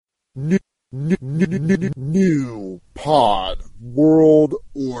New Pod World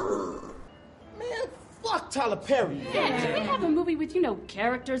Order. Man, fuck Tyler Perry. Yeah, can we have a movie with,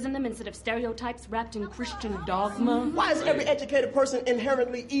 characters in them instead of stereotypes wrapped in Christian dogma? Why is every educated person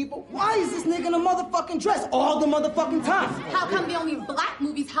inherently evil? Why is this nigga in a motherfucking dress all the motherfucking time? How come the only black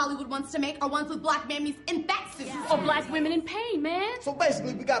movies Hollywood wants to make are ones with black mammies in fat suits? Or black women in pain, man. So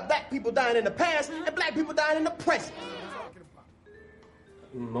basically, we got black people dying in the past and black people dying in the present.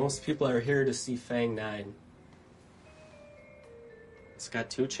 Most people are here to see Fang 9. It's got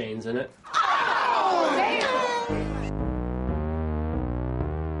 2 chains in it. Oh, damn!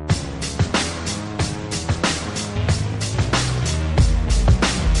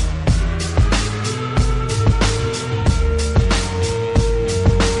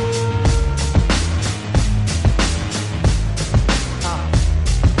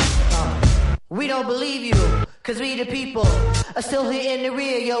 We don't believe you, cause we the people are still here in the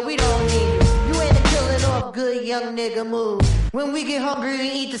rear, yo, we don't need you. You ain't a killing off good young nigga move. When we get hungry, we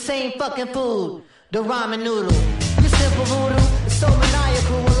eat the same fucking food. The ramen noodle. You simple voodoo, it's so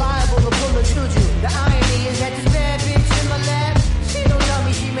maniacal, reliable to pull a juju. The irony is that this bad bitch in my lap, she don't tell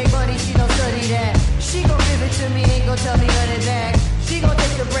me she make money, she don't study that. She gon' give it to me, ain't gon' tell me nothing back. She gon'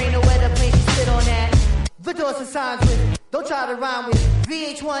 take the brain away the place she sit on that. The doors and signs with, don't try to rhyme with.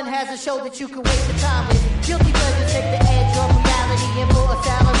 VH1 has a show that you can waste your time with. Guilty pleasures take the edge off reality and for a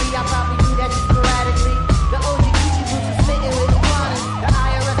salary. I probably do that just sporadically. The OG Gucci boots are smitten with iguanas. The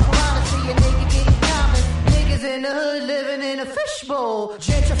IRS piranha see a nigga getting common. Niggas in the hood living in a fishbowl.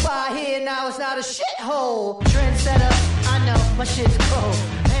 Gentrify here, now it's not a shithole. Trendsetter, I know, my shit's cold.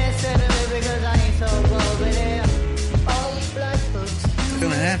 Handsetter, because I ain't so cold. But yeah, all these blood hooks. It's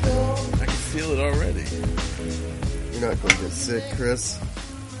gonna happen. I can feel it already. You're not going to get sick, Chris.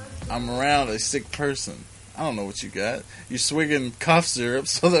 I'm around a sick person. I don't know what you got. You're swigging cough syrup,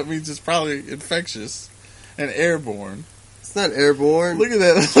 so that means it's probably infectious and airborne. It's not airborne. Look at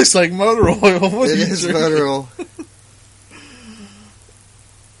that. It looks like motor oil. What it is drinking? motor oil.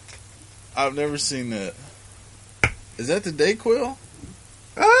 I've never seen that. Is that the Dayquil?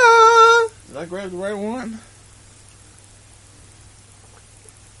 Ah! Did I grab the right one?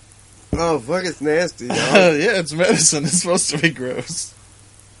 Oh, fuck, it's nasty, dog. Yeah, it's medicine. It's supposed to be gross.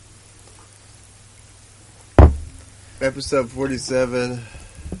 Episode 47.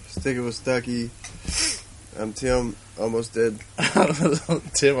 Sticking with Stucky. I'm Tim, almost dead.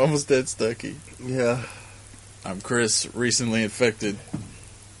 Tim, almost dead, Stucky. Yeah. I'm Chris, recently infected.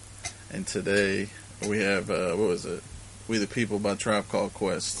 And today we have, what was it? We the People by Tribe Called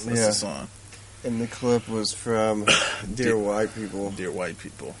Quest. That's the song. And the clip was from Dear White People. Dear White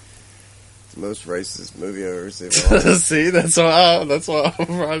People. It's the most racist movie I've ever seen. See, that's why I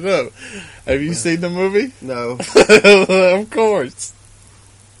brought it up. Have you seen the movie? No. Of course.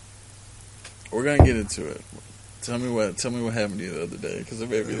 We're gonna get into it. Tell me what happened to you the other day, because it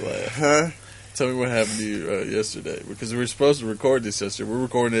made me laugh. Huh? Tell me what happened to you yesterday, because we were supposed to record this yesterday. We're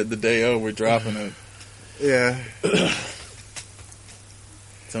recording it the day of. We're dropping it. Yeah.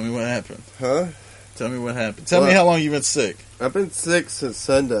 Tell me what happened. Huh? Tell me what happened. Tell me how long you've been sick. I've been sick since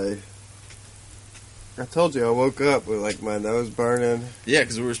Sunday. I told you I woke up with like my nose burning. Yeah,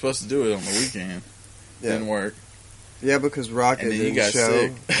 because we were supposed to do it on the weekend. Yeah. Didn't work. Yeah, because Rocket and then didn't you got show.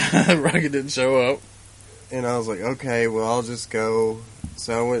 sick. Rocket didn't show up. And I was like, okay, well, I'll just go.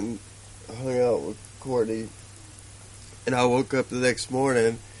 So I went and hung out with Courtney. And I woke up the next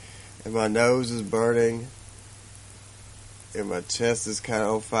morning, and my nose is burning. And my chest is kind of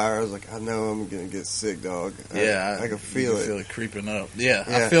on fire. I was like, I know I'm going to get sick, dog. Yeah. I can feel it. feel it creeping up. Yeah,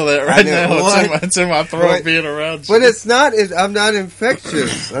 Yeah. I feel that right now. What? It's in my throat What? being around you. But it's not. I'm not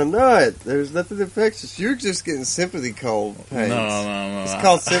infectious. I'm not. There's nothing infectious. You're just getting sympathy cold pains. No. It's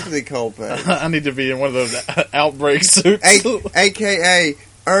called sympathy cold pains. I need to be in one of those outbreak suits. AKA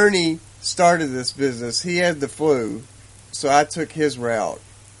Ernie started this business. He had the flu, so I took his route.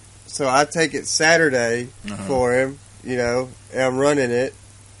 So I take it Saturday for him, and I'm running it.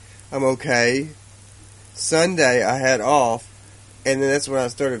 I'm okay. Sunday I had off, and then that's when I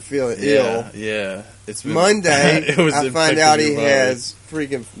started feeling ill. Yeah. It's been, Monday it was I find out he infecting your body. has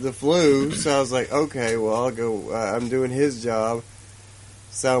freaking the flu, so I was like, okay, well I'll go. I'm doing his job,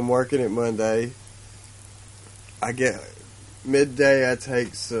 so I'm working it Monday. I get midday. I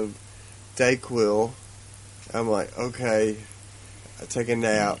take some Dayquil. I'm like, okay. I take a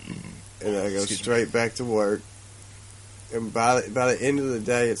nap, and I go straight back to work. And by the end of the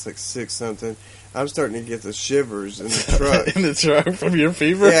day, it's like 6-something. I'm starting to get the shivers in the truck. In the truck from your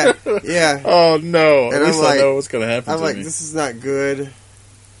fever? Yeah. Oh, no. And At least I know what's going to happen I'm to like, me. this is not good.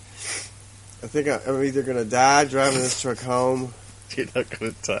 I think I'm either going to die driving this truck home, You're not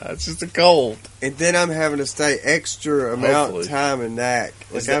going to die. It's just a cold. And then I'm having to stay extra amount Hopefully. of time in NAC.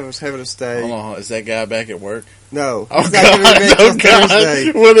 Like I was having to stay. Hold on. Is that guy back at work? No. Oh, He's not coming back till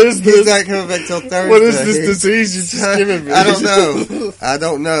Thursday. What is this? He's not coming back till Thursday. What is this disease you're just giving me? I don't know. I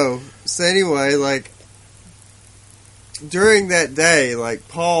don't know. So anyway, like, during that day, like,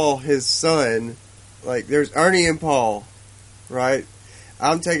 Paul, his son, like, there's Ernie and Paul, right?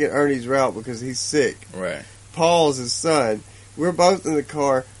 I'm taking Ernie's route because he's sick. Right. Paul's his son. We're both in the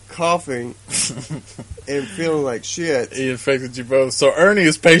car coughing and feeling like shit. He infected you both. So Ernie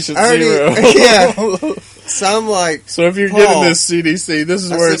is patient Ernie, zero. yeah. So I'm like, So if you're Paul, getting this CDC, this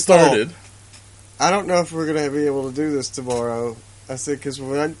is I where it said, Paul, started. I don't know if we're going to be able to do this tomorrow. I said, because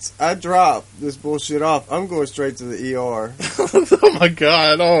when I drop this bullshit off, I'm going straight to the ER. Oh my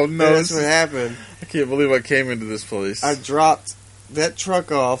God. Oh no. And that's what happened. I can't believe I came into this place. I dropped that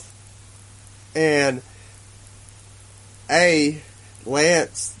truck off, and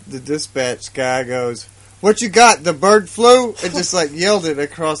Lance, the dispatch guy, goes, "What you got, the bird flu?" And just like yelled it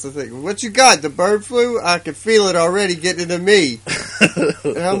across the thing. "What you got, the bird flu? I can feel it already getting into me."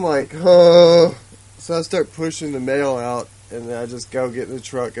 And I'm like, oh. So I start pushing the mail out, and then I just go get in the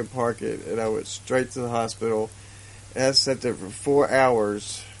truck and park it, and I went straight to the hospital. And I sat there for 4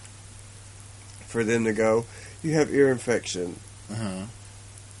 hours for them to go, "You have ear infection." Uh-huh.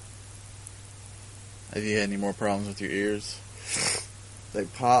 Have you had any more problems with your ears? They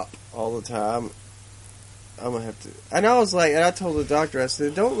pop all the time. I'm gonna have to. And I was like, and I told the doctor, I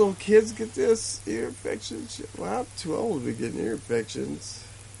said, "Don't little kids get this ear infection shit?" Well, I'm too old to be getting ear infections.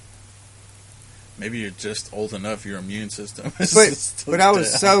 Maybe you're just old enough. Your immune system. But I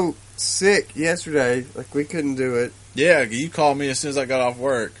was so sick yesterday, like we couldn't do it. Yeah, you called me as soon as I got off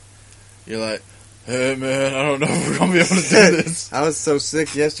work. You're like, "Hey man, I don't know if we're gonna be able to do this." I was so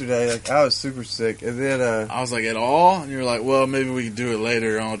sick yesterday, like I was super sick, and then I was like, "At all?" And you're like, "Well, maybe we can do it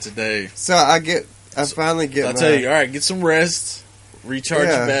later on today." so I finally get. I'll tell you, all right, get some rest, recharge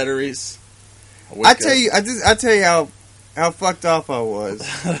your batteries. I tell you how fucked off I was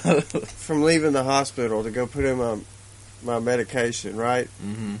from leaving the hospital to go put in my medication, right?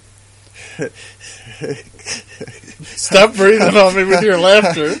 Mm-hmm. Stop breathing on me with your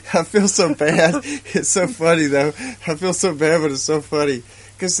laughter. I feel so bad. It's so funny though. I feel so bad, but it's so funny.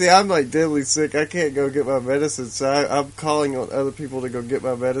 Because see, I'm like deadly sick. I can't go get my medicine, so I'm calling on other people to go get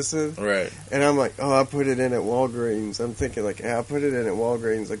my medicine. Right. And I'm like, oh, I put it in at Walgreens. I'm thinking like, yeah, I put it in at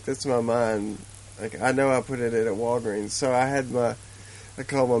Walgreens. Like that's my mind. Like I know I put it in at Walgreens. So I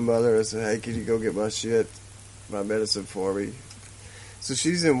called my mother and said, hey, can you go get my medicine for me? So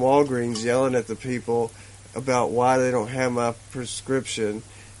she's in Walgreens yelling at the people about why they don't have my prescription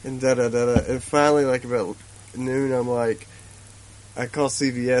and da-da-da-da. And finally, like about noon, I'm like, I call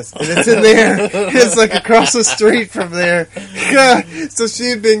CVS, and it's in there. It's like across the street from there. So she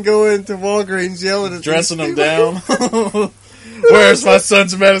had been going to Walgreens yelling at dressing them down. Where's my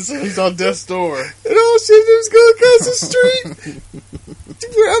son's medicine? He's on death's door. And all she did was go across the street to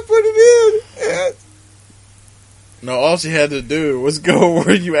where I put it in. And no, all she had to do was go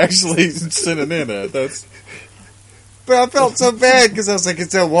where you actually sent it in at. But I felt so bad because I was like,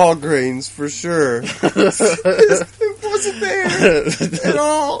 it's at Walgreens for sure. It wasn't there at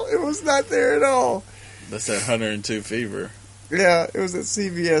all. It was not there at all. That's that 102 fever. Yeah, it was at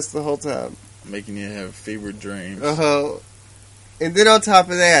CVS the whole time. Making you have fever dreams. Uh-huh. And then on top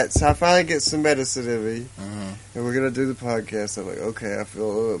of that, so I finally get some medicine in me. Uh-huh. And we're going to do the podcast. I'm like, okay, I feel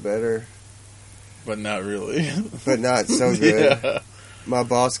a little bit better. But not really. But not so good. Yeah. My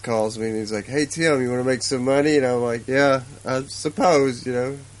boss calls me and he's like, hey, Tim, you want to make some money? And I'm like, yeah, I suppose,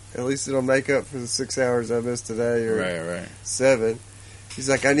 at least it'll make up for the 6 hours I missed today or Right. 7. He's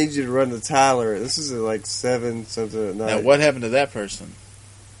like, I need you to run the Tyler. This is at like 7 something at night. Now, what happened to that person?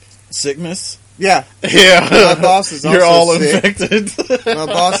 Sickness? Yeah. Yeah. My boss is also You're all sick. infected. My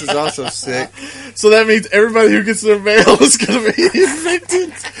boss is also sick. So that means everybody who gets their mail is going to be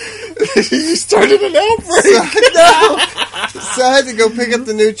infected. You started an outbreak. So I had to go pick up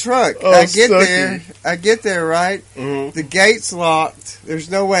the new truck. Oh, I get sucky. there, right? Mm-hmm. The gate's locked. There's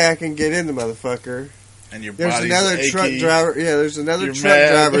no way I can get in the motherfucker. And your There's body's another achy. truck driver. Yeah, there's another You're truck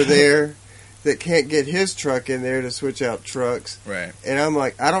mad. driver there that can't get his truck in there to switch out trucks. Right. And I'm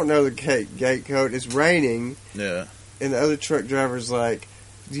like, I don't know the gate code. It's raining. Yeah. And the other truck driver's like,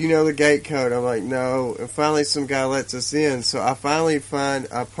 do you know the gate code? I'm like, no. And finally some guy lets us in. So I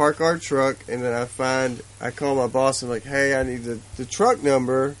park our truck, and then I call my boss. I'm like, hey, I need the truck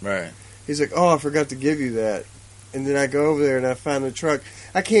number. Right. He's like, oh, I forgot to give you that. And then I go over there and I find the truck.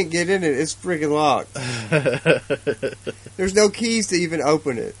 I can't get in it. It's freaking locked. There's no keys to even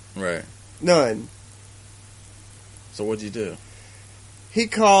open it. Right. None. So what'd you do? He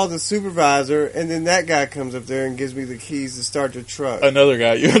called the supervisor, and then that guy comes up there and gives me the keys to start the truck. Another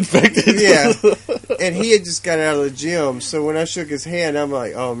guy you infected. Yeah. And he had just got out of the gym, so when I shook his hand, I'm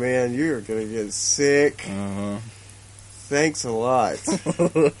like, oh man, you're going to get sick. Uh-huh. Thanks a lot.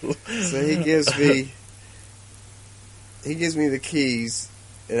 So he gives me the keys,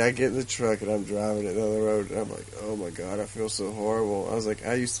 and I get in the truck, and I'm driving it down the road, and I'm like, oh my God, I feel so horrible. I was like,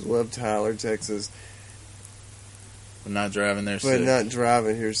 I used to love Tyler, Texas. But not driving there But sick. not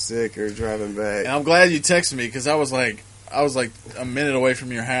driving here sick or driving back. And I'm glad you texted me because I was like a minute away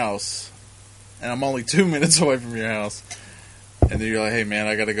from your house, and I'm only 2 minutes away from your house. And then you're like, "Hey man,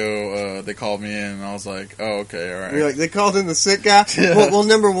 I gotta go." They called me in, and I was like, "Oh, okay, all right." You're like, they called in the sick guy? Yeah. Well,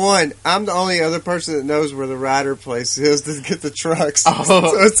 number one, I'm the only other person that knows where the rider place is to get the trucks. Oh.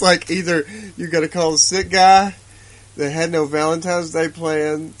 So it's like either you got to call the sick guy that had no Valentine's Day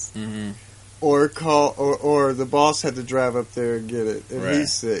plans, Mm-hmm. or call, or the boss had to drive up there and get it, and Right.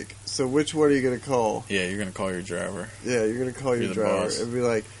 he's sick. So which one are you going to call? Yeah, you're gonna call your driver. Yeah, you're going to call You're your the driver boss. and be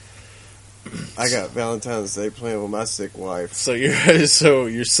like, I got Valentine's Day planned with my sick wife. So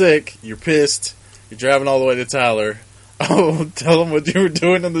you're sick. You're pissed. You're driving all the way to Tyler. Oh, tell them what you were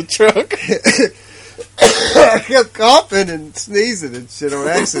doing in the truck. I kept coughing and sneezing and shit on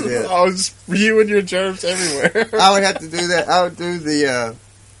accident. Oh, just spewing your germs everywhere. I would have to do that. I would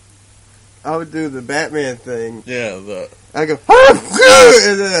do the Batman thing. Yeah, I go,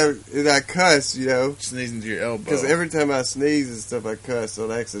 and I cuss, you know, sneezing to your elbow. because every time I sneeze and stuff, I cuss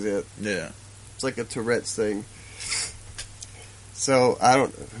on accident. Yeah. It's like a Tourette's thing. So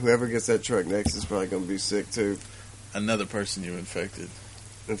whoever gets that truck next is probably going to be sick too. Another person you infected.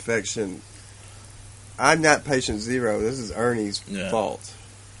 Infection. I'm not patient zero. This is Ernie's fault.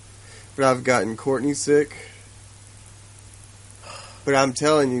 But I've gotten Courtney sick. But I'm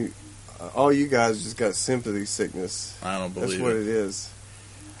telling you, all you guys just got sympathy sickness. I don't believe That's what it is.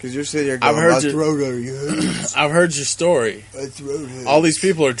 Because you're sitting there going, I've heard my your- throat hurts. I've heard your story. My throat hurts. All these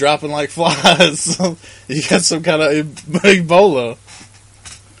people are dropping like flies. You got some kind of Ebola.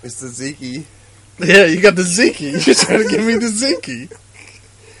 It's the Zeke. Yeah, you got the Zeke. You're trying to give me the Zeke.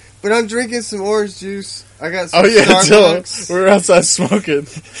 But I'm drinking some orange juice. I got some Oh yeah, tell him. Starbucks. We were outside smoking.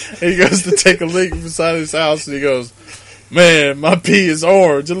 And he goes to take a leak beside his house, and he goes, "Man, my pee is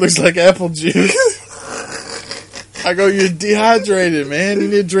orange. It looks like apple juice." I go, "You're dehydrated, man. You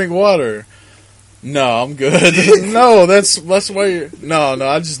need to drink water." "No, I'm good." "No, that's why you're." No,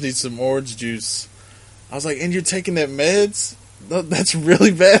 I just need some orange juice. I was like, "And you're taking that meds? That's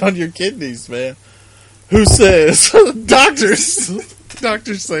really bad on your kidneys, man." "Who says?" Doctors.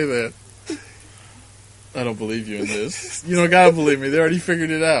 Doctors say that. I don't believe you in this. You don't gotta believe me. They already figured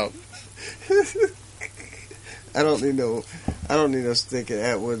it out. I don't need no stinking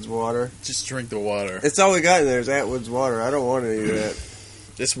Atwood's water. Just drink the water. It's all we got in there is Atwood's water. I don't want any of that.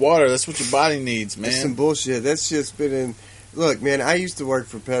 It's water. That's what your body needs, man. That's some bullshit. That shit's been in. Look, man, I used to work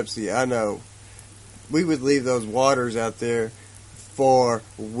for Pepsi. I know. We would leave those waters out there for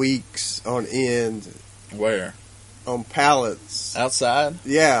weeks on end. Where? On pallets. Outside?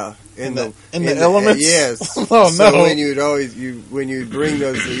 Yeah. In the elements? Yes. Oh, so no. when you'd bring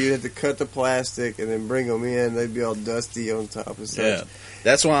those, you'd have to cut the plastic and then bring them in. They'd be all dusty on top of stuff. Yeah.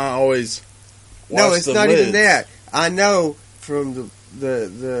 That's why I always watch No, it's the not lids. even that. I know from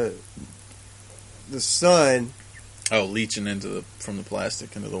the sun. Oh, leaching from the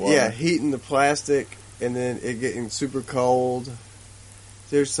plastic into the water. Yeah, heating the plastic and then it getting super cold.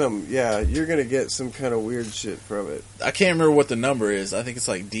 There's some, you're going to get some kind of weird shit from it. I can't remember what the number is. I think it's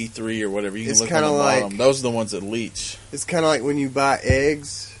like D3 or whatever. You can It's look on the kinda bottom. like- Those are the ones that leach. It's kind of like when you buy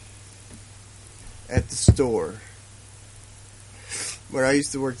eggs at the store. When I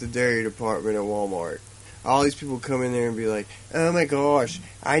used to work the dairy department at Walmart, all these people come in there and be like, "Oh my gosh,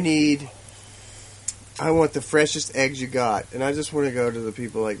 I want the freshest eggs you got." And I just want to go to the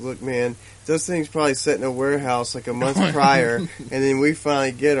people like, "Look, man, those things probably sat in a warehouse like a month prior, and then we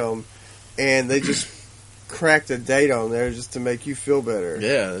finally get them, and they just cracked a date on there just to make you feel better."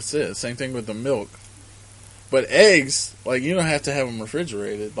 Yeah, that's it. Same thing with the milk. But eggs, like, you don't have to have them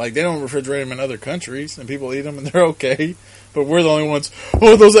refrigerated. Like, they don't refrigerate them in other countries, and people eat them, and they're okay. But we're the only ones,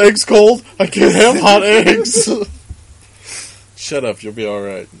 "Oh, are those eggs cold? I can't have hot eggs." Shut up, you'll be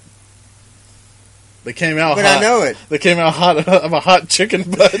alright. They came out But hot. I know it. They came out hot of a hot chicken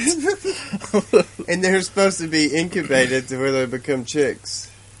butt. And they're supposed to be incubated to where they become chicks.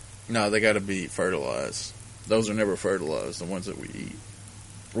 No, they gotta be fertilized. Those are never fertilized, the ones that we eat.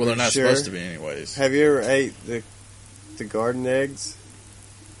 Well, they're not Sure. supposed to be anyways. Have you ever ate the garden eggs?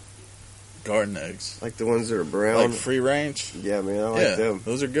 Garden eggs. Like the ones that are brown? Like free range? Yeah, man, I like Yeah, them.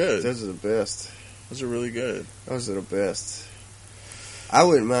 those are good. Those are the best. Those are really good. Those are the best. I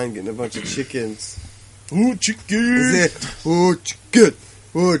wouldn't mind getting a bunch of chickens. Ooh, chicken. Ooh, chicken.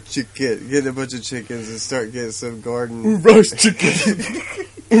 Ooh, chicken. Getting a bunch of chickens and start getting some garden. Ooh, rice chicken.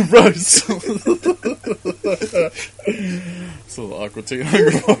 Ooh, rice. It's a little awkward taking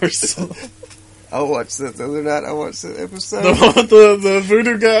Hunger Force. I watched that the other night. I watched that episode. The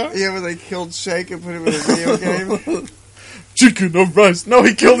voodoo guy? Yeah, where they killed Shake and put him in a video game. Chicken or rice. No,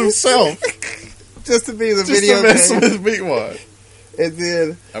 he killed himself. Just to be in the Just video to mess game. with Meatwad. And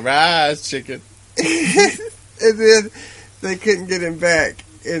then... A rice chicken. And then they couldn't get him back.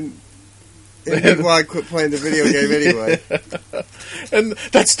 And Meatwad quit playing the video game anyway. And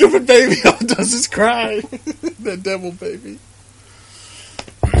that stupid baby all it does is cry. That devil baby.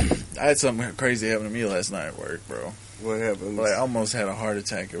 I had something crazy happen to me last night at work, bro. What happened? Like, I almost had a heart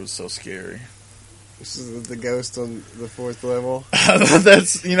attack. It was so scary. This is the ghost on the 4th level.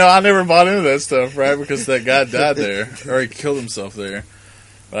 That's, I never bought into that stuff, right? Because that guy died there, or he killed himself there.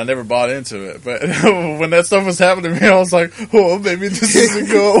 But I never bought into it. But when that stuff was happening to me, I was like, oh, maybe this is a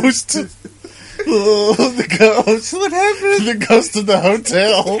ghost. Oh, the ghost. What happened? The ghost of the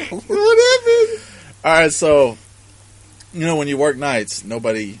hotel. What happened? All right, so, when you work nights,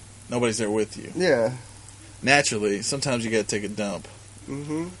 nobody's there with you. Yeah. Naturally, sometimes you got to take a dump.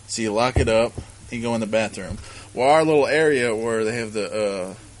 Mm-hmm. So you lock it up, and you go in the bathroom. Well, our little area where they have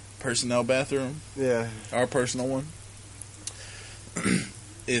the personnel bathroom, Yeah. our personal one,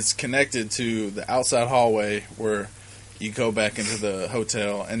 is connected to the outside hallway where you go back into the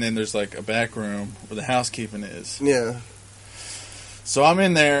hotel, and then there's like a back room where the housekeeping is. Yeah. So I'm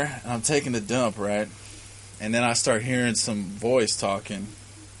in there, and I'm taking the dump, right? And then I start hearing some voice talking,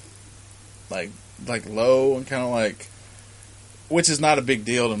 like low and kind of like, which is not a big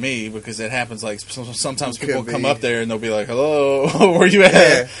deal to me because it happens like sometimes people come up there and they'll be like, hello, where you at?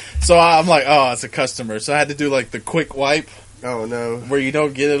 Yeah. So I'm like, oh, it's a customer. So I had to do like the quick wipe. Oh no! Where you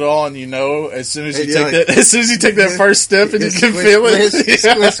don't get it all, and as soon as you and take as soon as you take that first step, and you can feel it,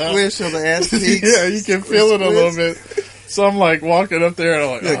 squish on the ass cheeks. Yeah, you can feel it a little bit. So I'm like walking up there, and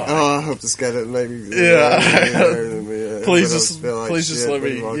I'm like, oh, I hope this guy doesn't make me. Yeah, please just let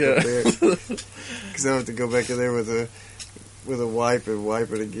me. Yeah, because I have to go back in there with a wipe and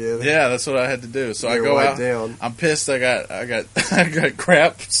wipe it again. Yeah, that's what I had to do. So I You're go out. Down. I'm pissed. I got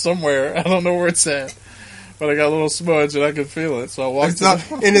crap somewhere. I don't know where it's at. But I got a little smudge and I can feel it, so I walked.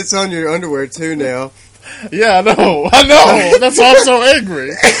 And it's on your underwear too now. Yeah, I know. That's why I'm so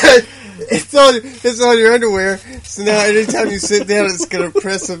angry. It's on your underwear. So now anytime you sit down, it's gonna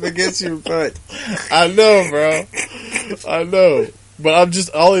press up against your butt. I know, bro. I know. But I'm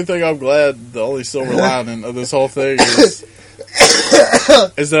just the only thing I'm glad. The only silver lining of this whole thing is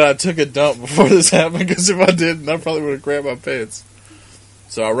that I took a dump before this happened. Because if I didn't, I probably would have grabbed my pants.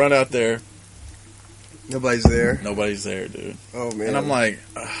 So I run out there. Nobody's there. Nobody's there, dude. Oh man! And I'm like,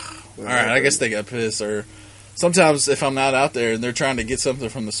 all right, I guess they got pissed. Or sometimes if I'm not out there and they're trying to get something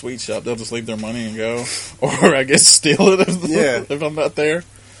from the sweet shop, they'll just leave their money and go, or I guess steal it if I'm not there.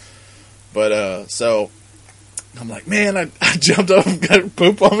 But so I'm like, man, I jumped up and got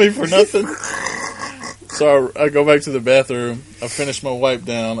poop on me for nothing. So I go back to the bathroom. I finish my wipe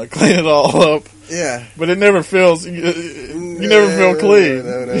down. I clean it all up. Yeah, but it never feels. You never feel clean.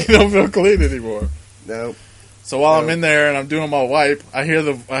 No. You don't feel clean anymore. No. So while I'm in there and I'm doing my wipe, I hear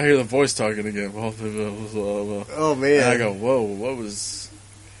the voice talking again. Oh man! And I go, whoa, what was?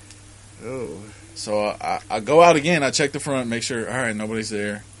 Oh. So I go out again. I check the front, make sure. All right, nobody's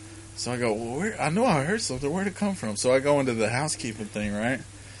there. So I go, well, I know I heard something. Where'd it come from? So I go into the housekeeping thing, right?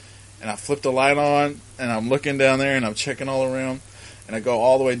 And I flip the light on, and I'm looking down there, and I'm checking all around, and I go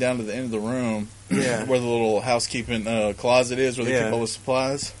all the way down to the end of the room, where the little housekeeping closet is, where they keep all the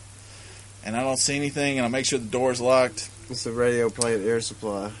supplies. And I don't see anything, and I make sure the door's locked. It's the radio playing Air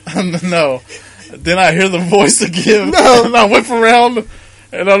Supply. No. Then I hear the voice again. No. And I whip around,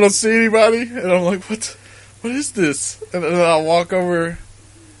 and I don't see anybody. And I'm like, what is this? And then I walk over.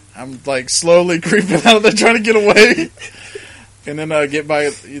 I'm, like, slowly creeping out of there, trying to get away. And then I get by.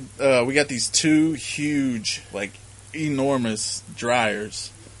 We got these two huge, like, enormous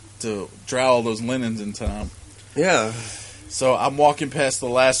dryers to dry all those linens in time. Yeah. So I'm walking past the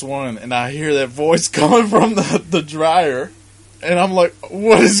last one, and I hear that voice coming from the dryer, and I'm like,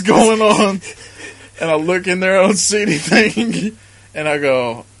 what is going on? And I look in there, I don't see anything, and I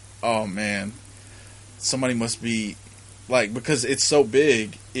go, oh man, somebody must be, like, because it's so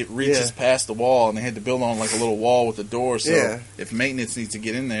big, it reaches past the wall, and they had to build on like a little wall with a door, so if maintenance needs to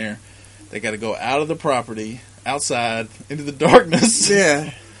get in there, they got to go out of the property, outside, into the darkness.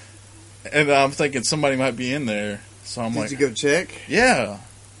 Yeah. And I'm thinking somebody might be in there. So I'm like, did you go check? Yeah.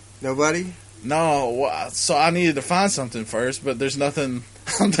 Nobody? No, so I needed to find something first, but there's nothing.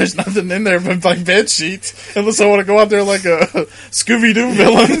 There's nothing in there but like bed sheets. Unless I want to go out there like a Scooby Doo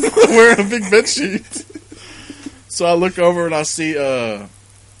villain wearing a big bed sheet. So I look over and I see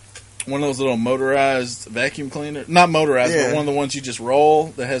one of those little motorized vacuum cleaners. Not motorized, but one of the ones you just roll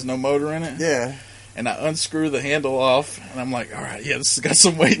that has no motor in it. Yeah. And I unscrew the handle off, and I'm like, all right, yeah, this has got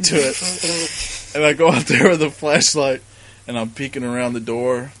some weight to it. And I go out there with a flashlight, and I'm peeking around the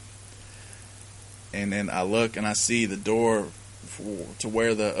door. And then I look, and I see the door to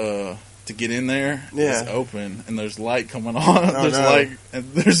where the to get in there is open, and there's light coming on. There's light, and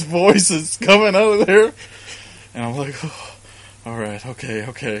there's voices coming out of there. And I'm like, oh, all right,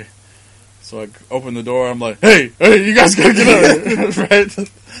 okay. So I open the door. I'm like, hey, you guys gotta get out of here, right?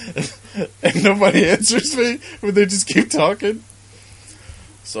 And nobody answers me, but they just keep talking.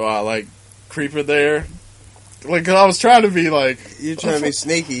 So I like creep in there. Like, cause I was trying to be like... You're trying to be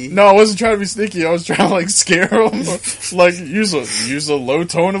sneaky. No, I wasn't trying to be sneaky. I was trying to, like, scare them. Like, use a low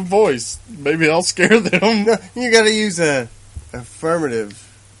tone of voice. Maybe I'll scare them. No, you gotta use a affirmative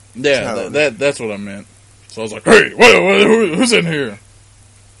tone. That's what I meant. So I was like, hey, who's in here?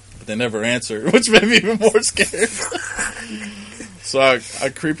 But they never answered, which made me even more scared. So I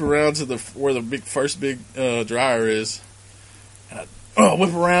creep around to where the first big dryer is. And I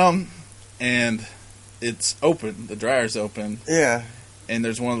whip around, and... it's open. The dryer's open. Yeah. And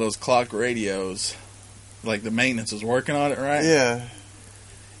there's one of those clock radios. Like, the maintenance is working on it, right? Yeah.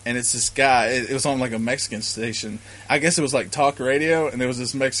 And it's this guy. It was on, like, a Mexican station. I guess it was, like, talk radio, and there was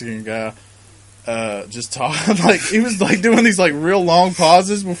this Mexican guy just talking. Like, he was, like, doing these, like, real long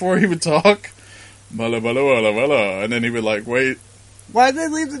pauses before he would talk. Bala, bala, bala, bala. And then he would, like, wait. Why'd they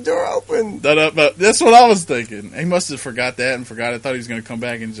leave the door open? But that's what I was thinking. He must have forgot that and forgot. I thought he was going to come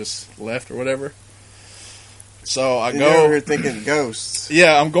back and just left or whatever. So I go over here thinking ghosts.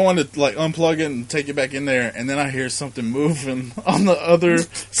 Yeah, I'm going to like unplug it and take it back in there, and then I hear something moving on the other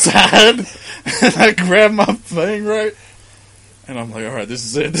side, and I grab my thing right, and I'm like, all right, this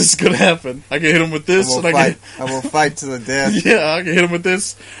is it. This is gonna happen. I can hit him with this, I'm gonna fight to the death. Yeah, I can hit him with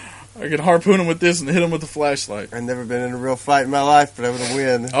this. I can harpoon him with this and hit him with the flashlight. I've never been in a real fight in my life, but I'm gonna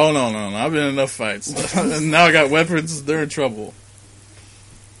win. Oh no! I've been in enough fights. And now I got weapons. They're in trouble.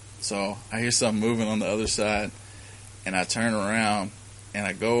 So I hear something moving on the other side, and I turn around, and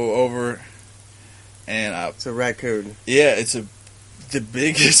I go over, and it's a raccoon. Yeah, it's the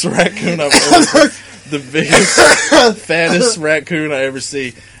biggest raccoon I've ever the biggest, fattest raccoon I ever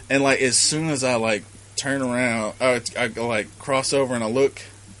see. And, like, as soon as I, like, turn around, I like, cross over and I look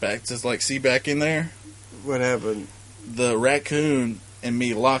back to, like, see back in there. What happened? The raccoon and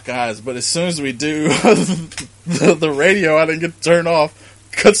me lock eyes, but as soon as we do, the radio I didn't get to turn off.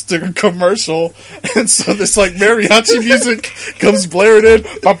 Cuts to a commercial, and so this like mariachi music comes blaring in, and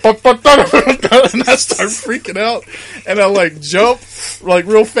I start freaking out, and I like jump like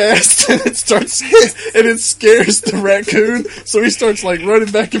real fast, and it scares the raccoon, so he starts like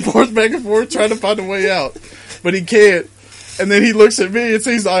running back and forth, trying to find a way out, but he can't. And then he looks at me and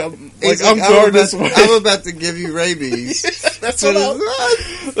sees I'm guarding this way. I'm about to give you rabies. That's what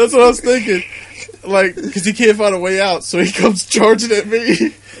I was thinking. Like, because he can't find a way out, so he comes charging at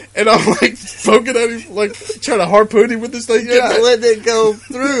me, and I'm like poking at him, like trying to harpoon him with this thing. You're not letting it go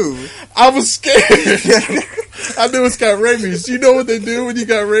through. I was scared. I knew it's got rabies. You know what they do when you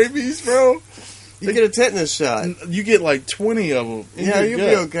got rabies, bro? You get a tetanus shot. You get like 20 of them. Yeah, you'll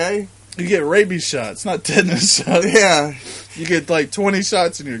be okay. You get rabies shots, not tetanus shots. Yeah. You get like 20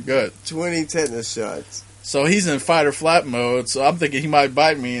 shots in your gut. 20 tetanus shots. So he's in fight or flight mode, so I'm thinking he might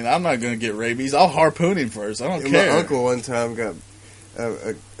bite me, and I'm not going to get rabies. I'll harpoon him first. I don't care. My uncle one time got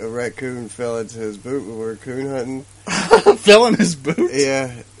a raccoon fell into his boot when we were coon hunting. Fell in his boot?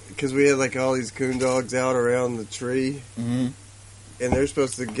 Yeah, because we had like all these coon dogs out around the tree, and they're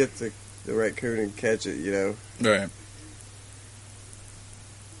supposed to get the raccoon and catch it, you know. Right.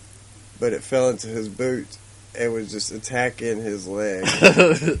 But it fell into his boot and was just attacking his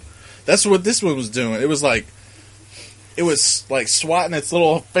leg. That's what this one was doing. It was like swatting its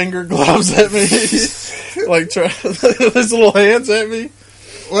little finger gloves at me, like its little hands at me.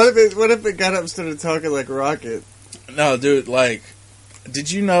 What if it got up and started talking like Rocket? No, dude. Like,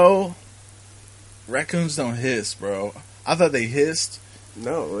 did you know raccoons don't hiss, bro? I thought they hissed.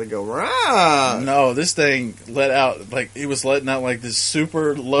 No, they go rah. No, this thing let out like it was letting out like this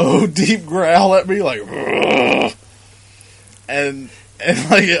super low, deep growl at me, like, and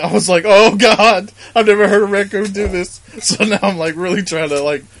like I was like, oh god, I've never heard a raccoon do this. So now I'm like really trying to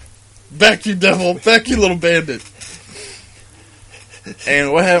like back you devil, back you little bandit.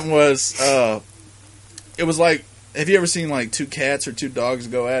 And what happened was, it was like, have you ever seen like two cats or two dogs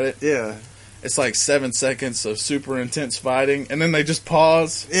go at it? Yeah. it's like 7 seconds of super intense fighting, and then they just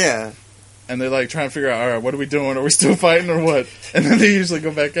pause. Yeah. And they're like trying to figure out, all right, what are we doing? Are we still fighting or what? And then they usually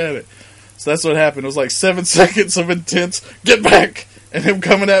go back at it. So that's what happened. It was like 7 seconds of intense, get back! And him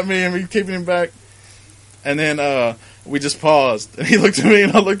coming at me and me keeping him back. And then we just paused. And he looked at me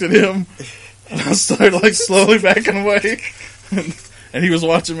and I looked at him. And I started like slowly backing away. And he was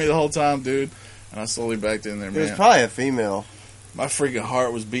watching me the whole time, dude. And I slowly backed in there, It man. was probably a female. My freaking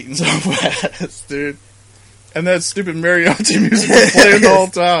heart was beating so fast, dude. And that stupid mariachi music was playing the whole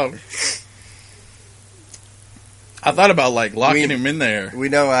time. I thought about like locking him in there. We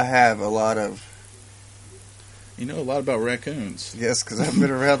know I have a lot of... You know a lot about raccoons. Yes, because I've been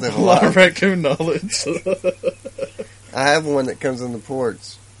around them A lot of raccoon knowledge. I have one that comes on the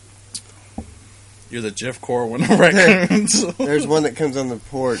porch. You're the Jeff Corwin of raccoons. There's one that comes on the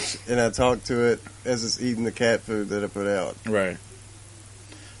porch, and I talk to it as it's eating the cat food that I put out. Right.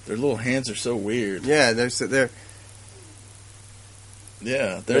 Their little hands are so weird. Yeah, they're sit there.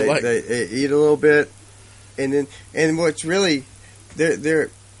 Yeah, they're They, like they eat a little bit, and what's really they're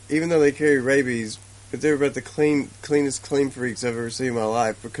even though they carry rabies, but they're about the cleanest clean freaks I've ever seen in my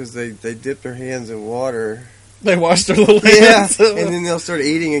life because they dip their hands in water. they wash their little Yeah, hands. and then they'll start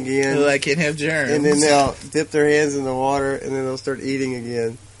eating again. They're like, can't have germs. And then they'll dip their hands in the water, and then they'll start eating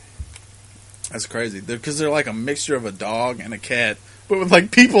again. That's crazy. Because they're like a mixture of a dog and a cat, but with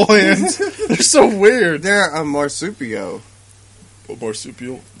like people hands. They're so weird. They're a marsupial.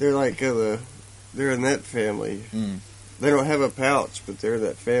 Marsupial. They're like they're in that family. Mm. They don't have a pouch, but they're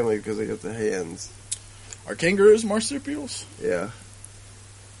that family because they got the hands. Are kangaroos marsupials? Yeah.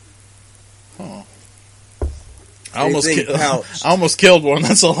 Huh. Anything pouched. I almost killed one.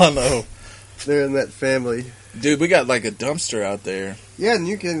 That's all I know. They're in that family. Dude, we got like a dumpster out there. Yeah, and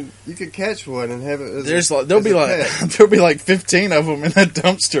you can catch one and have it. As There'll be like 15 of them in that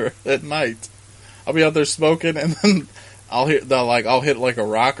dumpster at night. I'll be out there smoking, and then I'll hit like a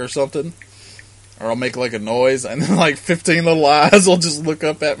rock or something, or I'll make like a noise, and then like 15 little eyes will just look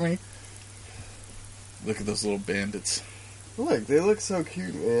up at me. Look at those little bandits. Look, they look so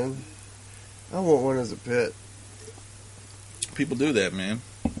cute, man. I want one as a pet. People do that, man.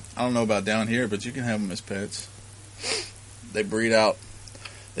 I don't know about down here, but you can have them as pets. They breed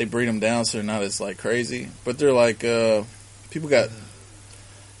them down so they're not as like crazy, but they're like people got.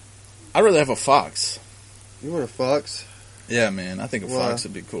 I'd rather have a fox. You want a fox? Yeah, man. I think a Why? fox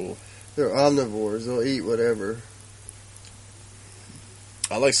would be cool. They're omnivores. They'll eat whatever.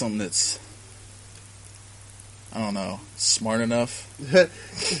 I like something that's, I don't know, smart enough.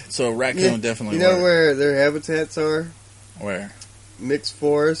 So a raccoon definitely. You know work. where their habitats are? Where? Mixed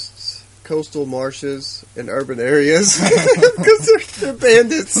forests, coastal marshes, and urban areas. Because they're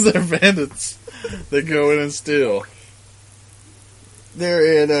bandits. They're bandits. They go in and steal.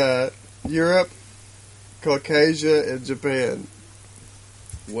 They're in Europe, Caucasia, and Japan.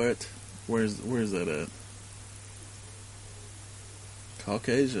 What? Where's that at?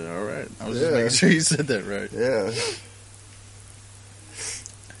 Caucasia. All right. I was just making sure you said that right. Yeah. It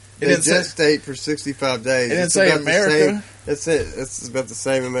They didn't say, gestate for 65 days. it didn't It's say about the America. same- That's it. It's about the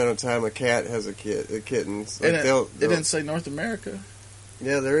same amount of time a cat has a kitten. Like It didn't say North America.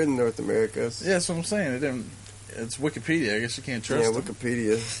 Yeah, they're in North America. Yeah, that's what I'm saying. It didn't. It's Wikipedia. I guess you can't trust Yeah, them.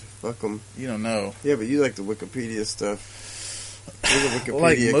 Wikipedia. Fuck them. You don't know. Yeah, but you like the Wikipedia stuff. You're the Wikipedia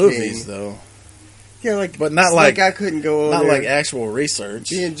Like king. movies, though. Yeah, like, But not it's like I couldn't go on not there. like actual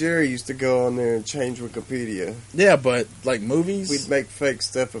research. Me and Jerry used to go on there and change Wikipedia. Yeah, but like movies. We'd make fake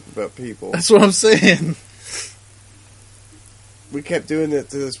stuff up about people. That's what I'm saying. We kept doing it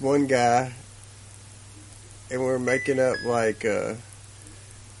to this one guy, and we were making up like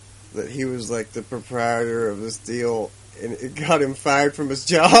that he was like the proprietor of this deal, and it got him fired from his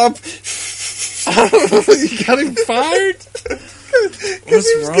job. You got him fired? Because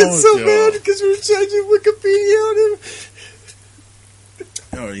he was wrong getting so with y'all? mad because we were changing Wikipedia on him.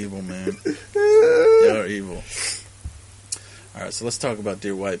 Y'all are evil, man. Y'all are evil. All right, so let's talk about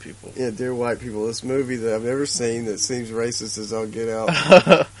Dear White People. Yeah, Dear White People, this movie that I've never seen that seems racist as all get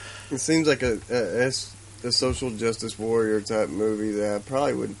out. It seems like a social justice warrior type movie that I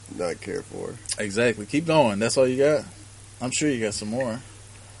probably would not care for. Exactly. Keep going. That's all you got? I'm sure you got some more.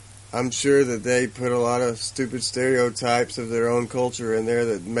 I'm sure that they put a lot of stupid stereotypes of their own culture in there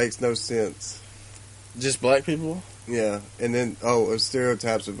that makes no sense. Just black people? Yeah, and then,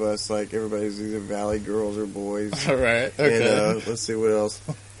 stereotypes of us, like everybody's either valley girls or boys. All right. Okay. And let's see what else.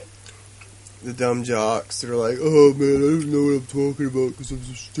 The dumb jocks that are like, oh man, I don't know what I'm talking about because I'm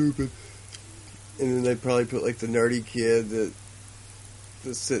so stupid. And then they probably put like the nerdy kid that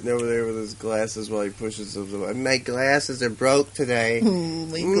just sitting over there with his glasses while he pushes them away. My glasses are broke today.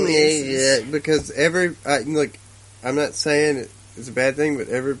 Yeah, because look, I'm not saying it's a bad thing, but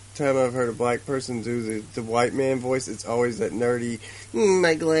every time I've heard a black person do the white man voice, it's always that nerdy,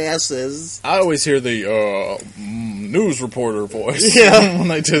 my glasses. I always hear the news reporter voice. Yeah. When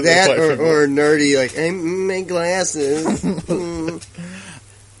they do That the or nerdy, like, my glasses.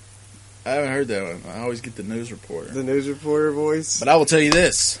 I haven't heard that one. I always get the news reporter. The news reporter voice. But I will tell you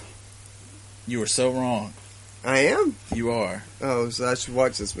this. You are so wrong. I am? You are. Oh, so I should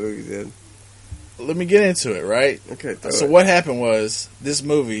watch this movie then. Let me get into it, right? Okay. So what happened was, this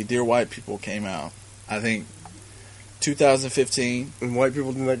movie, Dear White People, came out, I think, 2015. And white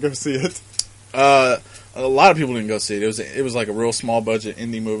people did not go see it? A lot of people didn't go see it. It was like a real small budget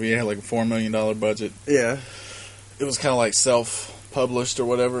indie movie. It had like a $4 million budget. Yeah. It was kind of like self-published or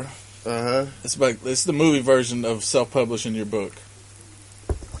whatever. Uh-huh. It's the movie version of self-publishing your book.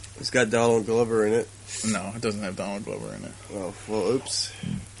 It's got Donald Glover in it. No, it doesn't have Donald Glover in it. Oh, well, oops.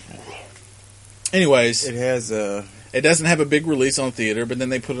 Anyways, It has, it doesn't have a big release on theater, but then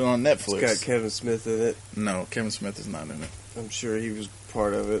they put it on Netflix. it's got Kevin Smith in it. No, Kevin Smith is not in it. I'm sure he was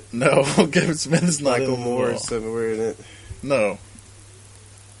part of it. No, Kevin Smith is not Michael in it. Moore at is somewhere in it. all. No.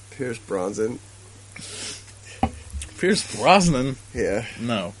 Pierce Bronson. Pierce Brosnan? Yeah.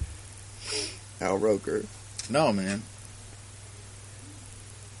 No. Al Roker. No, man.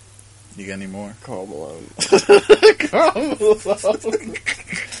 You got any more? Karl Malone.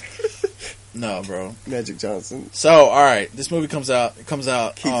 No, bro. Magic Johnson. So, alright, this movie comes out. It comes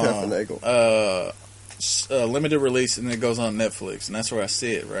out Keith Heffernagle. limited release, and then it goes on Netflix, and that's where I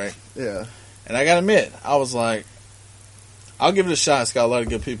see it, right? Yeah. And I gotta admit, I was like, I'll give it a shot. It's got a lot of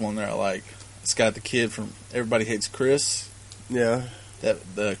good people in there. I like. It's got the kid from Everybody Hates Chris. Yeah.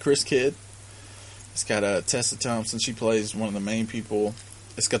 The Chris kid. It's got Tessa Thompson. She plays one of the main people.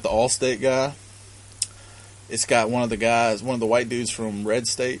 It's got the Allstate guy. It's got one of the white dudes from Red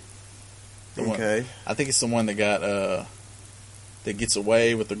State. Okay. I think it's the one that got that gets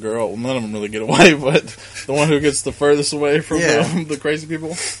away with the girl. Well, none of them really get away, but the one who gets the furthest away from the crazy people.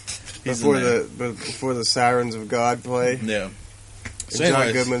 Before the Sirens of God play. Yeah. And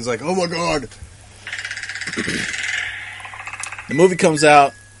John Goodman's like, oh my God. The movie comes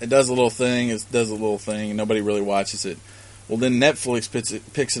out. It does a little thing. And nobody really watches it. Well, then Netflix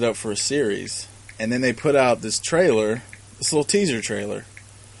picks it up for a series. And then they put out this trailer, this little teaser trailer.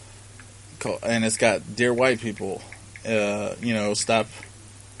 And it's got Dear White People. Stop.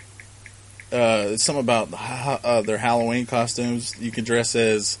 It's something about their Halloween costumes. You can dress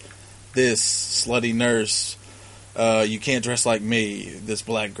as this slutty nurse. You can't dress like me, this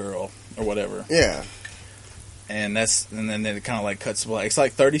black girl, or whatever. Yeah. And then it kind of like cuts black. It's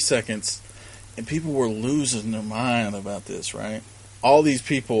like 30 seconds, and people were losing their mind about this, right? All these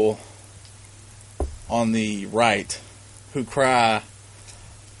people on the right who cry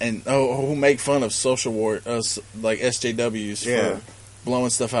and who make fun of social like SJWs for blowing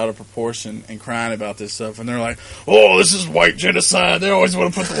stuff out of proportion and crying about this stuff, and they're like, "Oh, this is white genocide." They always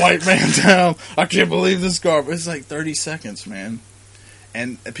want to put the white man down. I can't believe this garbage. It's like 30 seconds, man,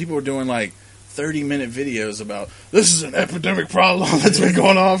 and people were doing like 30-minute videos about this is an epidemic problem that's been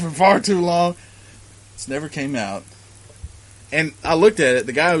going on for far too long. It's never came out. And I looked at it.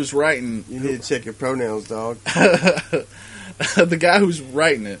 The guy who's writing... You need to check your pronouns, dog. The guy who's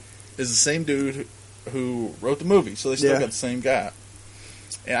writing it is the same dude who wrote the movie. So they still got the same guy.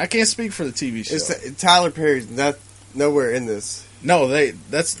 And I can't speak for the TV show. Tyler Perry's nowhere in this. No,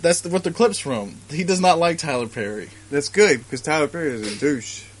 that's what the clip's from. He does not like Tyler Perry. That's good, because Tyler Perry is a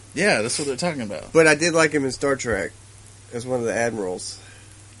douche. Yeah, that's what they're talking about. But I did like him in Star Trek as one of the admirals.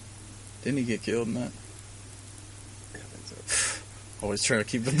 Didn't he get killed in that? Always trying to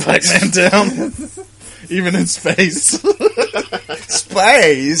keep the black man down. Even in space.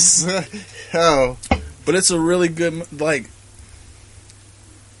 Space? Oh. But it's a really good, like...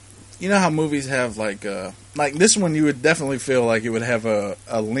 You know how movies have, like this one you would definitely feel like it would have a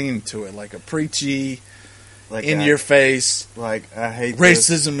lean to it. Like a preachy, like in your face. Like, I hate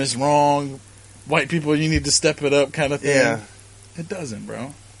racism is wrong. White people, you need to step it up kind of thing. Yeah. It doesn't,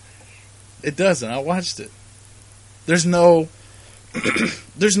 bro. It doesn't. I watched it. There's no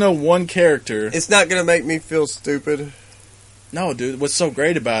one character. It's not going to make me feel stupid. No, dude. What's so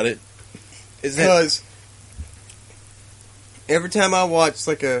great about it is because every time I watch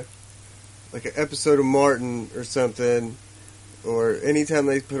like an episode of Martin or something, or anytime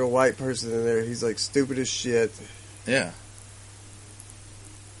they put a white person in there, he's like stupid as shit. Yeah.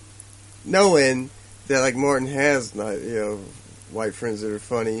 Knowing that like Martin has not, white friends that are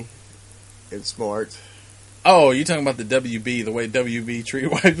funny and smart. Oh, you talking about the WB, the way WB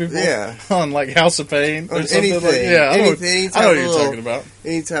treat white people? Yeah. On like House of Pain or On something anything. like yeah, Anything. I know what you're talking about.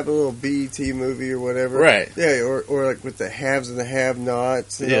 Any type of little BET movie or whatever. Right. Yeah, or like with the haves and the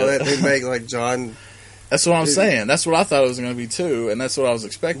have-nots and Yeah. all that. They make like John... That's what I'm saying. That's what I thought it was going to be too, and that's what I was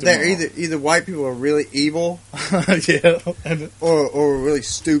expecting. They're either white people are really evil, yeah, or really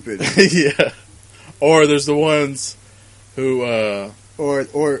stupid, yeah. Or there's the ones who or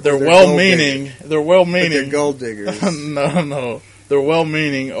they're well-meaning. They're well-meaning. They're gold diggers. no, they're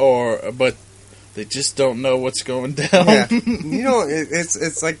well-meaning, but they just don't know what's going down. Yeah. You know,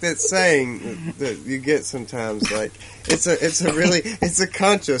 it's like that saying that you get sometimes. Like it's a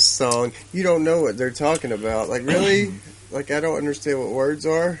conscious song. You don't know what they're talking about. Like really, like I don't understand what words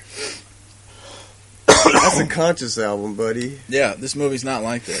are. That's a conscious album, buddy. Yeah, this movie's not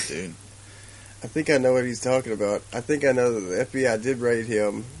like that, dude. I think I know what he's talking about. I think I know that the FBI did raid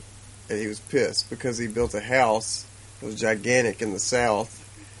him, and he was pissed because he built a house that was gigantic in the South.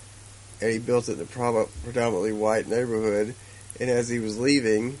 And he built it in a predominantly white neighborhood. And as he was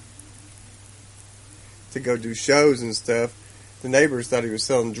leaving to go do shows and stuff, the neighbors thought he was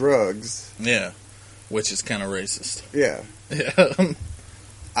selling drugs. Yeah, which is kind of racist. Yeah. Yeah.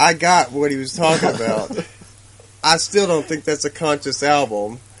 I got what he was talking about. I still don't think that's a conscious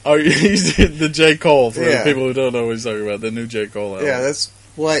album. Oh, he's the J. Cole, for Yeah. the people who don't know what he's talking about, the new J. Cole album. Yeah, that's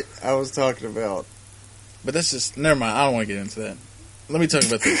what I was talking about. But that's just, never mind, I don't want to get into that. Let me talk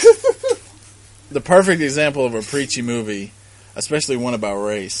about this. The perfect example of a preachy movie, especially one about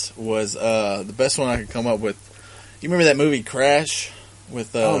race, was the best one I could come up with. You remember that movie Crash?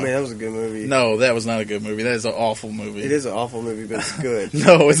 With Oh man, that was a good movie. No, that was not a good movie. That is an awful movie. It is an awful movie, but it's good.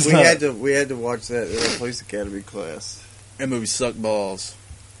 No, it's we not. We had to watch that in our police academy class. That movie sucked balls.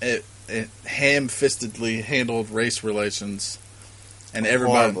 It ham-fistedly handled race relations, and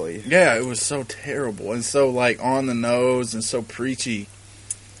everybody. Horribly. Yeah, it was so terrible and so like on the nose and so preachy.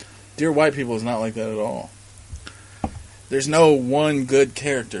 Dear White People is not like that at all. There's no one good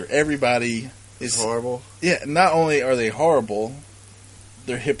character. Everybody is horrible. Yeah, not only are they horrible,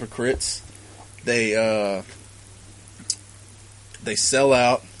 they're hypocrites. They sell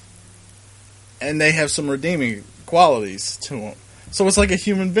out, and they have some redeeming qualities to them. So it's like a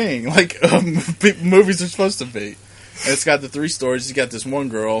human being, like movies are supposed to be. And it's got the three stories. You got this one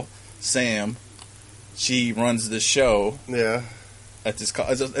girl, Sam. She runs this show. Yeah. At this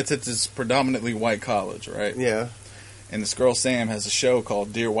it's at this predominantly white college, right? Yeah. And this girl Sam has a show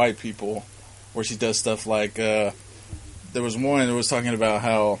called Dear White People, where she does stuff like there was one that was talking about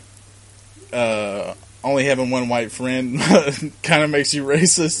how only having one white friend kind of makes you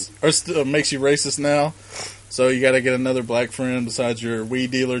racist, or makes you racist now. So you got to get another black friend besides your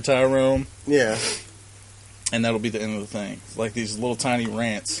weed dealer Tyrone. Yeah. And that'll be the end of the thing. It's like these little tiny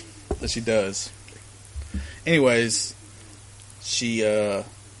rants that she does. Anyways, she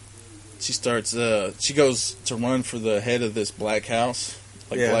starts she goes to run for the head of this black house,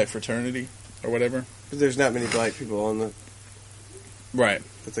 like black fraternity or whatever. But there's not many black people on the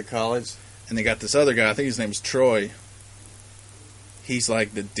at the college. And they got this other guy, I think his name is Troy. He's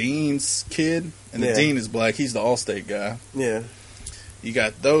like the dean's kid, and the dean is black. He's the Allstate guy. Yeah. You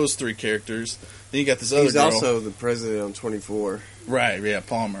got those three characters. Then you got this other He's girl. also the president on 24. Right, yeah,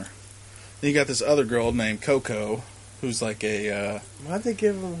 Palmer. Then you got this other girl named Coco, who's like a... Why'd they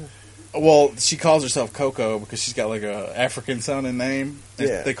give him... Well, she calls herself Coco because she's got like a African-sounding name.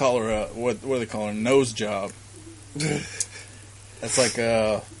 Yeah. They call her, what do they call her? Nose job. That's like,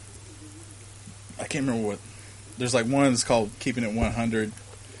 I can't remember what... There's like one that's called Keeping It 100,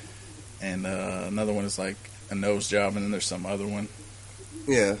 and another one is like a nose job, and then there's some other one.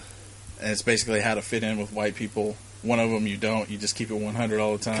 Yeah. And it's basically how to fit in with white people. One of them you don't. You just keep it 100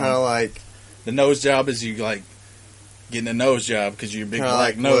 all the time. Kind of like... The nose job is you like getting a nose job because your big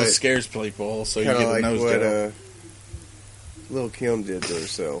black nose scares people, so you get a nose job. Lil' Kim did to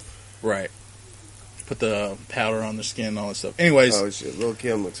herself. Right. Put the powder on their skin and all that stuff. Anyways. Oh shit, Lil'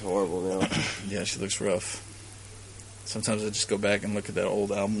 Kim looks horrible now. Yeah, she looks rough. Sometimes I just go back and look at that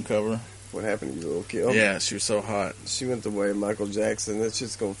old album cover. What happened to you, Lil' Kim? Yeah, she was so hot. She went the way of Michael Jackson. That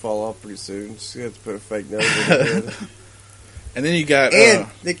shit's gonna fall off pretty soon. She's gonna have to put a fake nose in her head. And then you got... And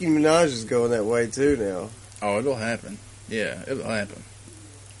Nicki Minaj is going that way too now. Oh, it'll happen. Yeah, it'll happen.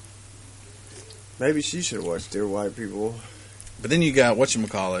 Maybe she should have watched Dear White People. But then you got,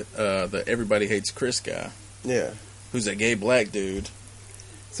 whatchamacallit, the Everybody Hates Chris guy. Yeah. Who's a gay black dude.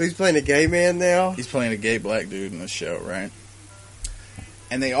 So he's playing a gay man now? He's playing a gay black dude in the show, right?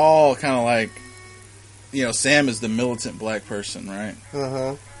 And they all kind of like... You know, Sam is the militant black person, right?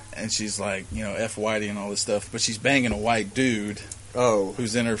 Uh-huh. And she's like, you know, F Whitey and all this stuff. But she's banging a white dude. Oh.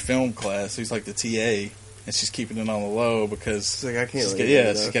 Who's in her film class. Who's like the TA. and she's keeping it on the low because She's like, I can't she's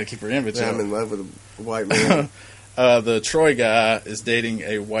leave she's it, got to keep her image I'm up. in love with a white man. The Troy guy is dating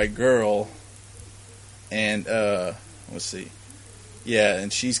a white girl, and let's see, yeah,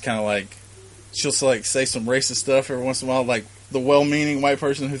 and she's kind of like, she'll like say some racist stuff every once in a while, like the well-meaning white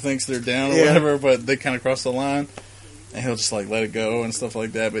person who thinks they're down or whatever, but they kind of cross the line, and he'll just like let it go and stuff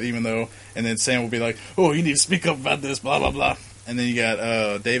like that. But even though, and then Sam will be like, "Oh, you need to speak up about this," blah blah blah, and then you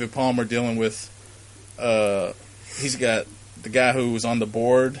got David Palmer dealing with, he's got the guy who was on the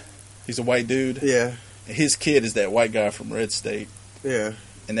board. He's a white dude. Yeah. His kid is that white guy from Red State. Yeah.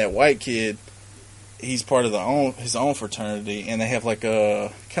 And that white kid, he's part of his own fraternity, and they have like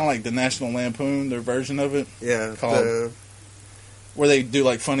a kind of like the National Lampoon, their version of it. Yeah. Called where they do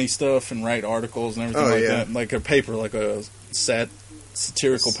like funny stuff and write articles and everything that, like a paper, like a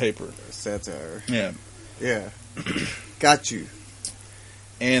satirical paper. Satire. Yeah. Yeah. Got you.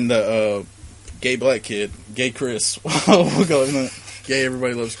 And the gay black kid, gay Chris. We'll go with that. Gay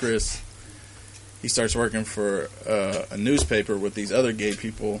Everybody Loves Chris. He starts working for a newspaper with these other gay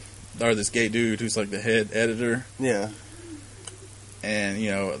people, or this gay dude who's like the head editor. Yeah. And, you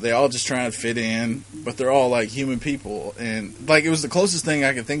know, they all just try and fit in, but they're all like human people. And, like, it was the closest thing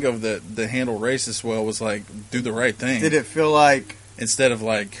I could think of that handle racist well was like, do the right thing. Did it feel like. Instead of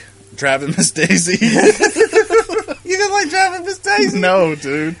like, driving Miss Daisy. You didn't like driving Miss Daisy? No,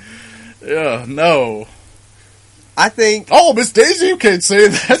 dude. Yeah, no. I think. Oh, Miss Daisy, you can't say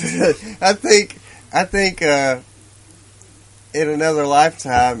that. I think in another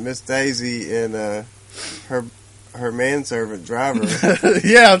lifetime, Miss Daisy and her manservant driver,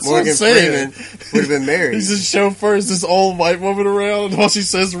 yeah, that's Morgan what I'm saying. Freeman, would have been married. He's just chauffeurs this old white woman around while she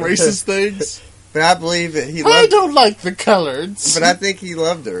says racist things. But I believe that he loved I don't like the coloreds. But I think he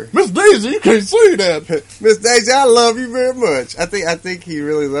loved her. Miss Daisy, you can't say that. Miss Daisy, I love you very much. I think he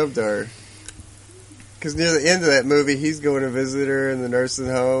really loved her. Because near the end of that movie, he's going to visit her in the nursing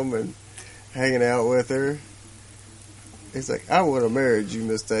home and hanging out with her. He's like, I would have married you,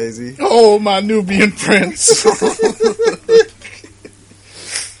 Miss Daisy. Oh, my Nubian prince.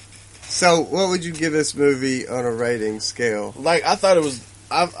 So, what would you give this movie on a rating scale? Like, I thought it was...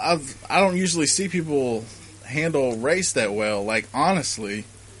 I don't usually see people handle race that well, like, honestly.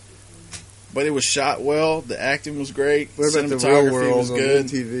 But it was shot well. The acting was great. What about the Real World was good. On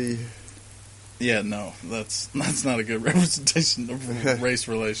MTV? Yeah, no, that's not a good representation of race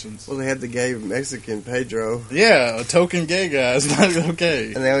relations. Well, they had the gay Mexican Pedro. Yeah, a token gay guy is not okay.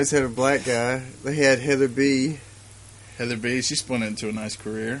 And they always had a black guy. They had Heather B. Heather B. She spun into a nice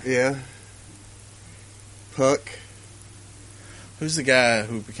career. Yeah. Puck. Who's the guy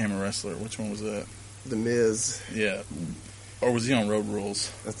who became a wrestler? Which one was that? The Miz. Yeah. Or was he on Road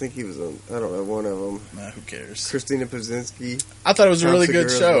Rules? I think he was on, I don't know, one of them. Nah, who cares? Christina Pazzinski. I thought it was a really good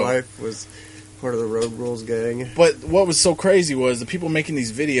show. Wife was part of the Road Rules gang. But what was so crazy was the people making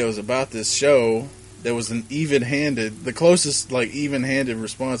these videos about this show, there was an even-handed, the closest like even-handed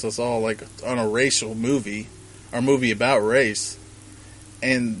response I saw like on a racial movie, or movie about race,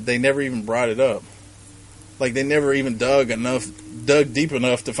 and they never even brought it up. Like they never even dug deep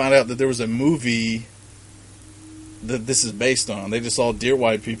enough to find out that there was a movie that this is based on. They just saw Dear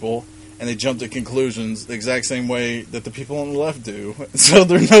White People, and they jumped to conclusions the exact same way that the people on the left do. So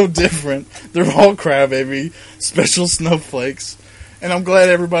they're no different. They're all crybaby, special snowflakes. And I'm glad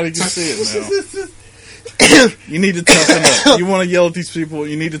everybody can see it now. You need to toughen up. You want to yell at these people,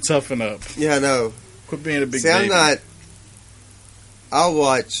 you need to toughen up. Yeah, I know. Quit being a big baby. I'll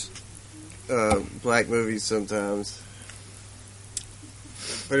watch black movies sometimes.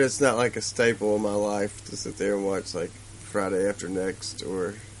 But it's not like a staple in my life to sit there and watch like Friday After Next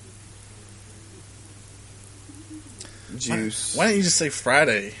or Juice. Why don't you just say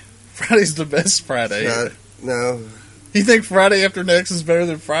Friday? Friday's the best Friday. No. You think Friday After Next is better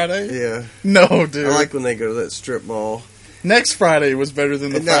than Friday? Yeah. No, dude. I like when they go to that strip mall. Next Friday was better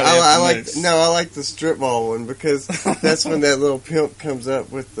than the Friday After Next. I like the strip mall one because that's when that little pimp comes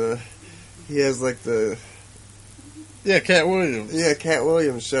up with he has like the... Yeah, Cat Williams. Yeah, Cat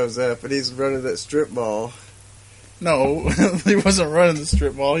Williams shows up, and he's running that strip mall. No, he wasn't running the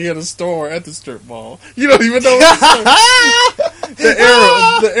strip mall. He had a store at the strip mall. You don't even know what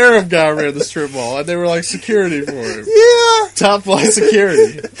the Arab guy ran the strip mall, and they were like security for him. Yeah. Top flight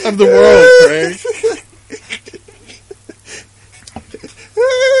security of the world, Craig.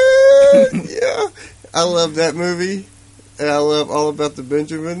 Yeah. I love that movie, and I love All About the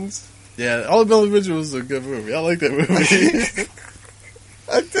Benjamins. Yeah, All About the Benjamins was a good movie. I like that movie.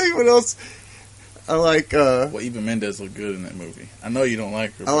 I tell you what else I like. Well, Eva Mendes looked good in that movie. I know you don't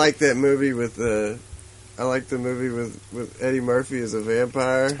like her. I like that movie with I like the movie with Eddie Murphy as a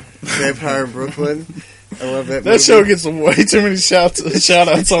vampire in Brooklyn. I love that. That show gets way too many shout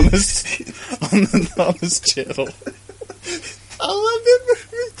outs on this on this channel. I love that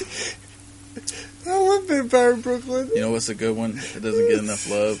movie. I love Vampire in Brooklyn. You know what's a good one? It doesn't get enough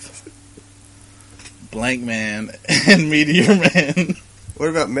love. Blank Man and Meteor Man. What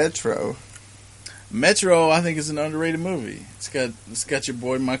about Metro? Metro, I think, is an underrated movie. It's got your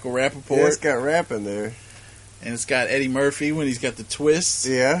boy Michael Rappaport. Yeah, it's got rap in there. And it's got Eddie Murphy when he's got the twists.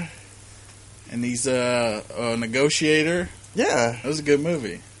 Yeah. And he's a negotiator. Yeah. That was a good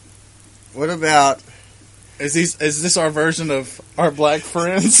movie. What about... Is this our version of Our Black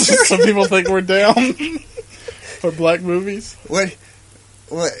Friends? Some people think we're down for black movies. What?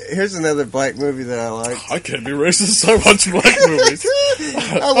 Here's another black movie that I like. I can't be racist. I watch black movies.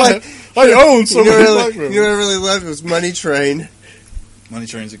 I own so many black movies. You know what I really loved was Money Train. Money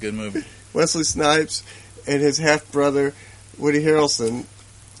Train's a good movie. Wesley Snipes and his half brother Woody Harrelson.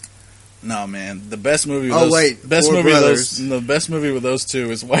 No, man, the best movie. The best movie with those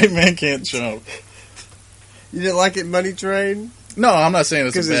two is White Man Can't Jump. You didn't like it, Money Train? No, I'm not saying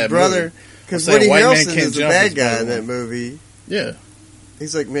it's a bad movie. Because Woody Harrelson is the bad guy in that movie. Yeah.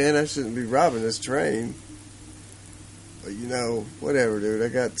 He's like, man, I shouldn't be robbing this train. But, you know, whatever, dude, I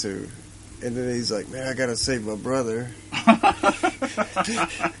got to. And then he's like, man, I got to save my brother.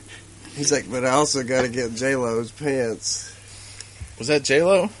 He's like, but I also got to get J-Lo's pants. Was that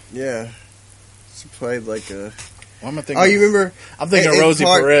J-Lo? Yeah. She played like a... Well, I'm thinking, you remember? I'm thinking Rosie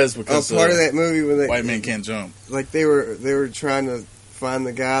Perez because part of that movie when White Man Can't Jump. Like they were trying to find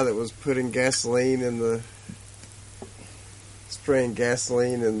the guy that was putting gasoline in the... spraying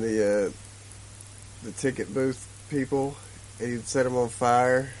gasoline in the ticket booth people, and he'd set them on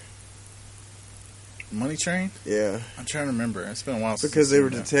fire. Money Train? Yeah. I'm trying to remember. It's been a while since because they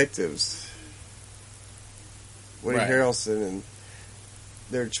were detectives. Woody Right. Harrelson, and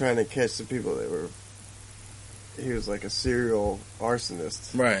they were trying to catch the people that were... He was like a serial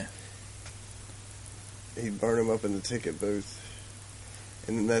arsonist. Right. He'd burn them up in the ticket booth.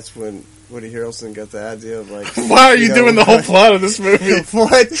 And then that's when Woody Harrelson got the idea of like... Why are you doing the whole plot of this movie?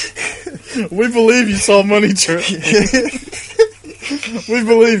 What? We believe you saw Money Train. We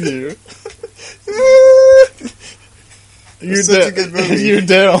believe you. It's such a good movie. You're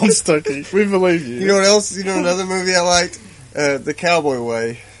dead on, Stucky. We believe you. You know what else? You know another movie I liked? The Cowboy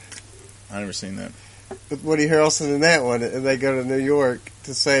Way. I've never seen that. With Woody Harrelson in that one, and they go to New York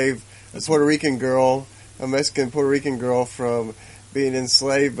to save a Puerto Rican girl, a Mexican Puerto Rican girl from being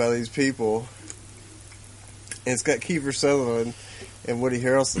enslaved by these people. And it's got Kiefer Sutherland and Woody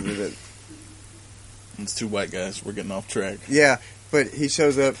Harrelson in it. It's two white guys. We're getting off track. Yeah, but he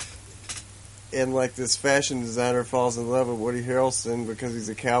shows up and like this fashion designer falls in love with Woody Harrelson because he's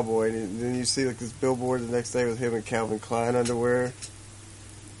a cowboy, and then you see like this billboard the next day with him in Calvin Klein underwear.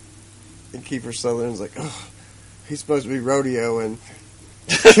 And Kiefer Sutherland's like, oh, he's supposed to be rodeo and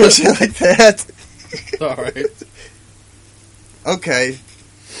shit like that. All right. Okay.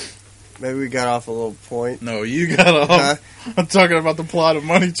 Maybe we got off a little point. No, you got off. I'm talking about the plot of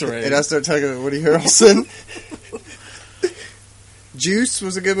Money Train. And I start talking about Woody Harrelson. Juice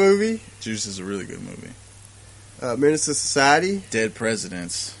was a good movie. Juice is a really good movie. Menace to Society. Dead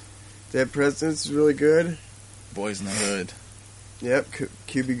Presidents. Dead Presidents is really good. Boys in the Hood. Yep.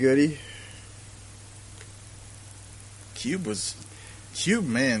 QB Goody. Cube was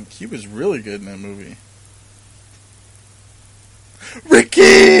really good in that movie.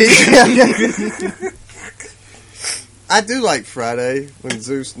 Ricky! I do like Friday when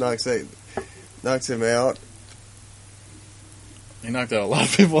Zeus knocks him out. He knocked out a lot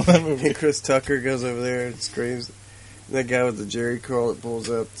of people in that movie. And Chris Tucker goes over there and screams. And that guy with the jerry curl that pulls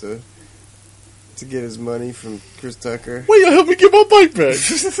up to get his money from Chris Tucker. Will you help me get my bike back?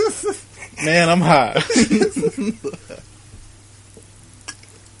 Man, I'm high.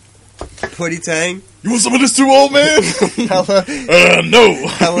 Putty Tang. You want some of this too, old man? No.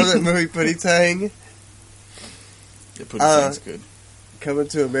 I love that movie, Putty Tang. Yeah, Pootie Tang's good. Coming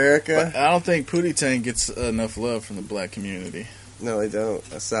to America. But I don't think Pootie Tang gets enough love from the black community. No, they don't.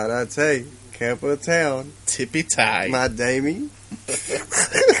 Aside I say, capital town. Tippy tie. My Damie.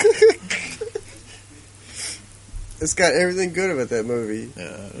 It's got everything good about that movie.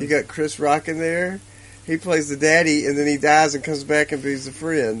 You got Chris Rock in there. He plays the daddy, and then he dies and comes back and be's a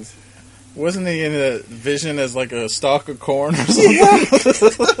friend. Wasn't he in a vision as like a stalk of corn or something? Yeah.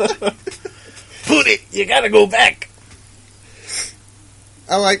 Put it! You gotta go back!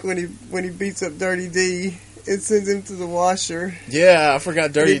 I like when he beats up Dirty D and sends him to the washer. Yeah, I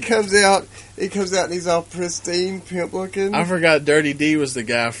forgot Dirty D. He comes out and he's all pristine, pimp looking. I forgot Dirty D was the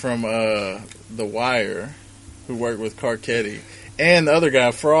guy from The Wire who worked with Carcetti. And the other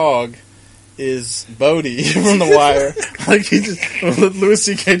guy, Frog, is Bodie from The Wire. Like Louis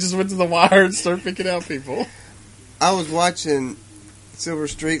C.K. just went to The Wire and started picking out people. I was watching Silver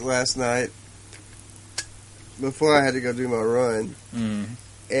Streak last night before I had to go do my run,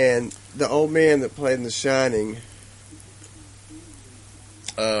 and the old man that played in The Shining,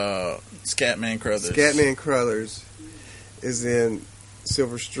 Scatman Crothers, is in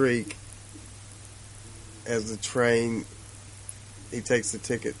Silver Streak as the train. He takes the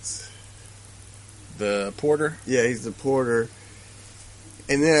tickets. The porter? Yeah, he's the porter.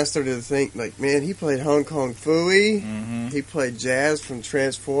 And then I started to think, like, man, he played Hong Kong Phooey. Mm-hmm. He played Jazz from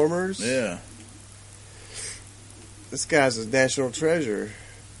Transformers. Yeah. This guy's a national treasure.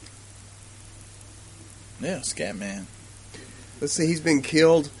 Yeah, Scatman. Let's see, he's been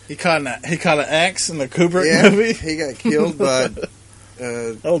killed. He caught an axe in the Kubrick movie. He got killed by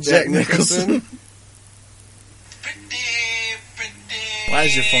Jack Nicholson. Why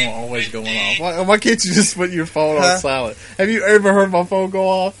is your phone always going off? Why can't you just put your phone on silent? Have you ever heard my phone go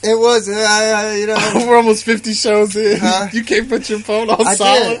off? It was, you know. We're almost 50 shows in. You can't put your phone on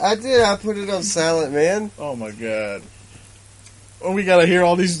silent? I did. I put it on silent, man. Oh, my God. Well, we got to hear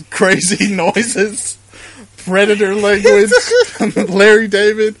all these crazy noises. Predator language. Larry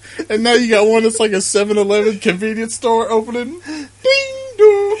David. And now you got one that's like a 7-Eleven convenience store opening. Ding,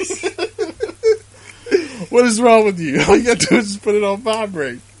 dong. What is wrong with you? All you got to do is just put it on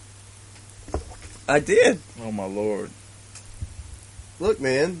vibrate. I did. Oh, my Lord. Look,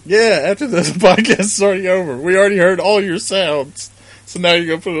 man. Yeah, after the podcast is already over. We already heard all your sounds. So now you're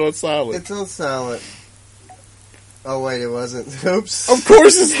going to put it on silent. It's on silent. Oh, wait, it wasn't. Oops. Of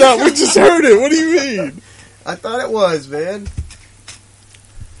course it's not. We just heard it. What do you mean? I thought it was, man.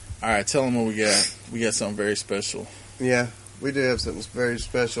 All right, tell them what we got. We got something very special. Yeah, we do have something very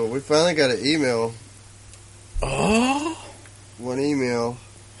special. We finally got an email. Oh? One email.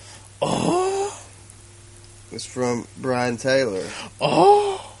 Oh? It's from Brian Taylor.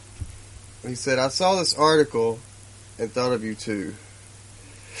 Oh? He said, I saw this article and thought of you too.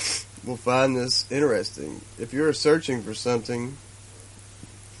 We'll find this interesting. If you're searching for something,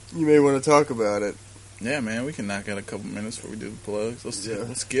 you may want to talk about it. Yeah, man, we can knock out a couple minutes before we do the plugs.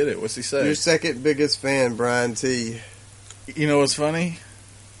 Let's get it. What's he say? Your second biggest fan, Brian T. You know what's funny?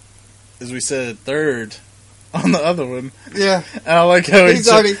 Is we said third on the other one. Yeah. And I like how he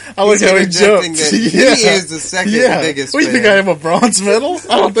jumped. He is the second biggest What, you fan. think I have a bronze medal?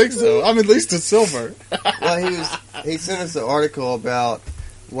 I don't think so. I'm at least a silver. Well, he sent us an article about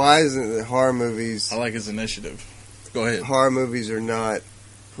why isn't it that horror movies... I like his initiative. Go ahead. Horror movies are not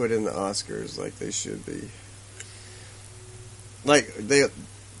put in the Oscars like they should be. Like,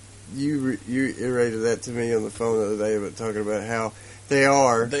 you iterated that to me on the phone the other day, about talking about how they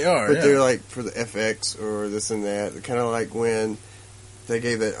are, but they're like for the FX or this and that. Kind of like when they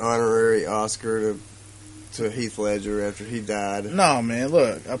gave that honorary Oscar to Heath Ledger after he died. No, man,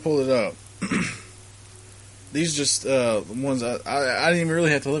 look, I pulled it up. These are just the ones I didn't even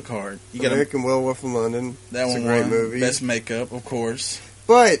really have to look hard. You got American Werewolf from London. That it's one a great won. movie. Best makeup, of course.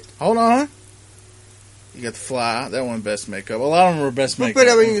 But hold on, you got The Fly. That one best makeup. A lot of them were best makeup. But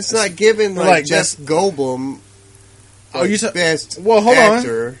I mean, it's not given like Jeff Goldblum. Oh, you said best. Well, hold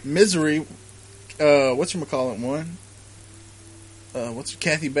actor. on. Misery. Whatchamacallit won? What's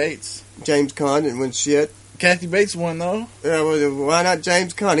Kathy Bates? James Caan didn't win shit. Kathy Bates won though. Yeah, well, why not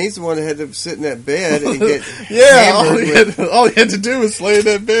James Caan? He's the one that had to sit in that bed and get all he had to do was lay in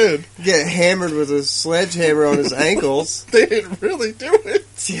that bed. Get hammered with a sledgehammer on his ankles. They didn't really do it.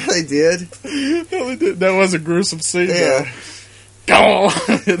 Yeah, they did. That was a gruesome scene. Yeah. Go on.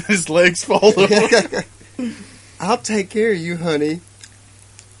 His legs fall over. I'll take care of you, honey.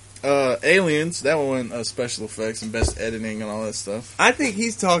 Aliens, that one won special effects and best editing and all that stuff. I think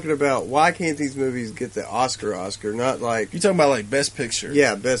he's talking about why can't these movies get the Oscar, not like... You talking about like best picture?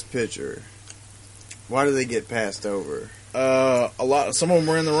 Yeah, best picture. Why do they get passed over? Some of them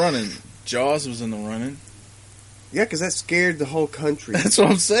were in the running. Jaws was in the running. Yeah, because that scared the whole country. That's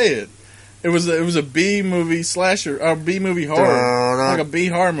what I'm saying. It was a B movie slasher, or B movie horror, like a B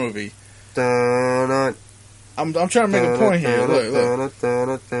horror movie. I'm trying to make a point here. Look.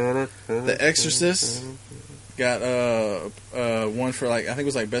 The Exorcist got one for like I think it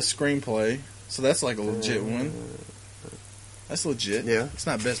was like best screenplay. So that's like a legit one. That's legit. Yeah. It's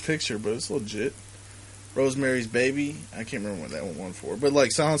not best picture, but it's legit. Rosemary's Baby. I can't remember what that one won for. But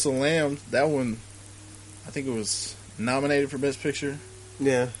like Silence of the Lambs, that one I think it was nominated for best picture.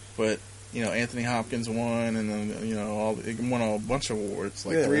 Yeah. But Anthony Hopkins won, and then it won a bunch of awards,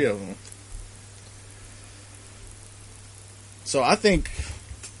 like 3 of them. So I think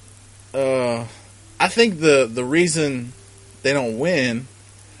the reason they don't win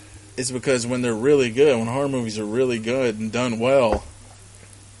is because when they're really good, when horror movies are really good and done well,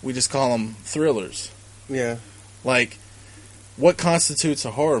 we just call them thrillers. Yeah. Like, what constitutes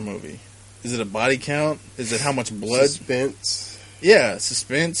a horror movie? Is it a body count? Is it how much blood? Suspense. Yeah,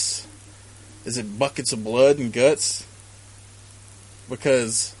 suspense. Is it buckets of blood and guts?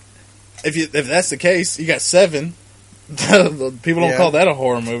 Because if that's the case, you got 7. People don't call that a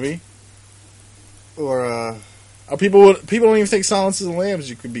horror movie. Or people don't even think Silence of the Lambs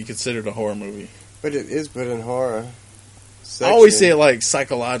you could be considered a horror movie. but it is put in horror. I always say it like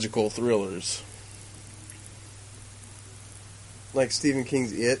psychological thrillers. Like Stephen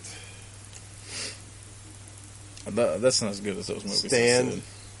King's It. That's not as good as those movies. Stand.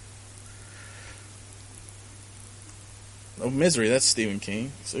 Oh, Misery, that's Stephen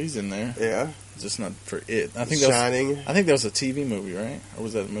King, so he's in there. Yeah. Just not for it. I think Shining. I think that was a TV movie, right? Or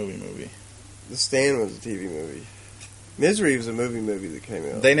was that a movie? The Stand was a TV movie. Misery was a movie that came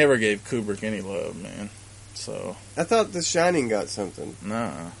out. They never gave Kubrick any love, man. So I thought The Shining got something.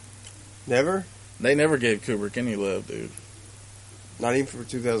 nah, Never? they never gave Kubrick any love, dude. Not even for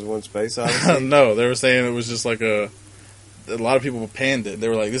 2001 Space Odyssey? No, they were saying it was just like a lot of people panned it. They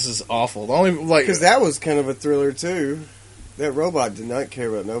were like, "This is awful." The only like Because that was kind of a thriller, too. That robot did not care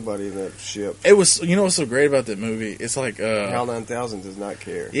about nobody in that ship. it was. You know what's so great about that movie? It's like HAL 9000 does not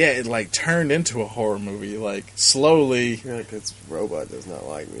care. yeah, it like turned into a horror movie, like slowly. You're like, this robot does not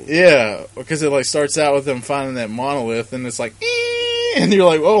like me. Yeah, because it like starts out with them finding that monolith, and it's like, and you're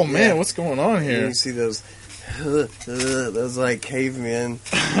like, "Oh man, Yeah. what's going on And here?" you see those like cavemen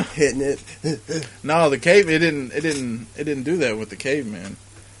hitting it. No, the cave. It didn't do that with the caveman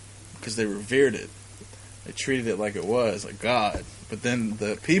because they revered it. They treated it like it was, like God. But then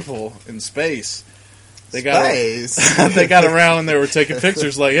the people in space, they got they got around and they were taking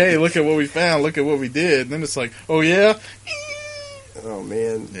pictures like, "Hey, look at what we found. Look at what we did." And then it's like, "Oh yeah, Oh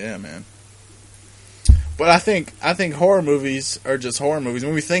man. yeah, man." But I think horror movies are just horror movies.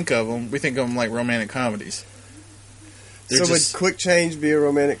 When we think of them like romantic comedies. They're So just, would Quick Change be a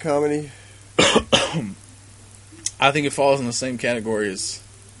romantic comedy? I think it falls in the same category as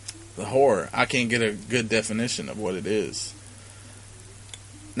the horror. I can't get a good definition of what it is.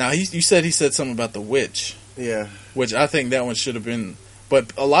 Now, you said he said something about The Witch, Yeah. which I think that one should have been.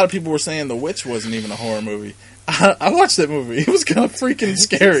 But a lot of people were saying The Witch wasn't even a horror movie. I watched that movie. It was kind of freaking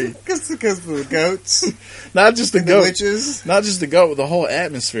scary. Because of the goats. Not just the The goat, witches. not just the goat, but the whole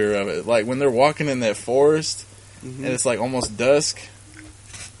atmosphere of it. Like when they're walking in that forest, and it's like almost dusk,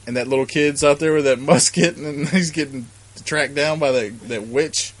 and that little kid's out there with that musket, and he's getting tracked down by that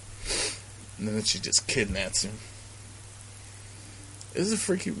witch, and then she just kidnaps him. It was a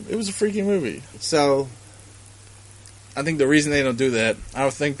freaky movie. So, I think the reason they don't do that, I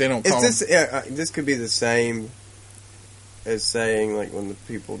don't think they don't call is this this could be the same as saying like when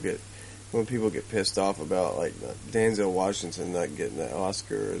people get pissed off about like Denzel Washington not getting the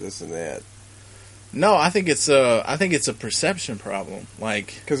Oscar or this and that. No, I think it's a perception problem. Like,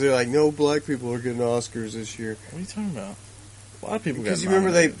 Because they're like, no black people are getting Oscars this year. what are you talking about? A lot of people Because got you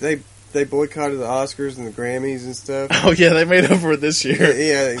remember nominated. they boycotted the Oscars and the Grammys and stuff. Oh yeah, they made up for it this year.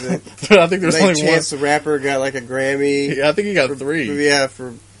 Yeah, But I think there's only Chance one. the Rapper got like a Grammy. Yeah, I think he got 3. Yeah,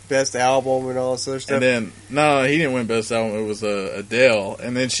 for best album and all this other stuff. And then no, he didn't win best album. It was Adele,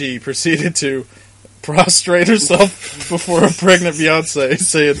 and then she proceeded to prostrate herself before a pregnant Beyonce,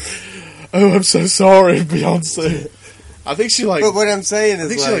 saying, "Oh, I'm so sorry, Beyonce." I think she like. But what I'm saying is, I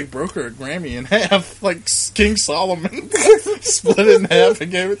think she like broke her Grammy in half, like King Solomon, split it in half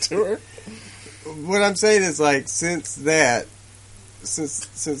and gave it to her. what I'm saying is like since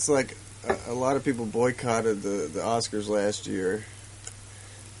like a lot of people boycotted the Oscars last year,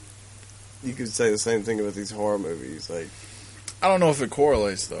 you could say the same thing about these horror movies. Like, I don't know if it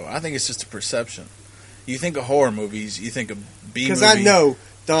correlates though. I think it's just a perception. You think of horror movies, you think of B movies. because I know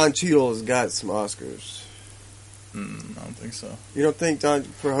Don Cheadle has got some Oscars. I don't think so. You don't think Don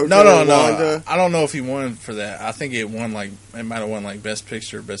for Hotel No. Rwanda? I don't know if he won for that. I think it might have won like best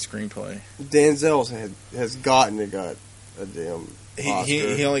picture, best screenplay. Denzel has got a damn Oscar.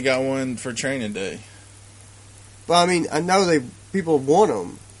 He only got one for Training Day. But I mean, I know people want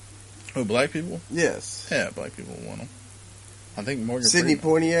them. Oh, black people? Yes. Yeah, black people won them. I think Morgan Sidney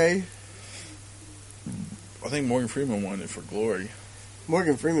Freeman. Poitier. I think Morgan Freeman won it for Glory.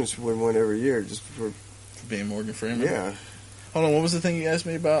 Morgan Freeman should win one every year just for Being Morgan Freeman. yeah. Hold on, what was the thing you asked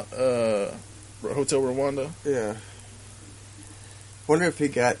me about? Hotel Rwanda? Yeah. Wonder if he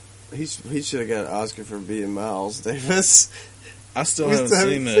should have got an Oscar for being Miles Davis. I still We haven't still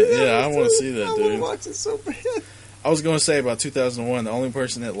seen haven't that. seen Yeah, I it. want to see that, I want to dude. watch it so bad. I was going to say about 2001, the only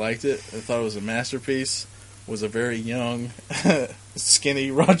person that liked it, that thought it was a masterpiece, was a very young,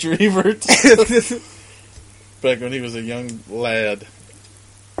 skinny Roger Ebert. Back when he was a young lad.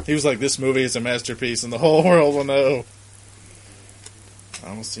 He was like, this movie is a masterpiece and the whole world will know.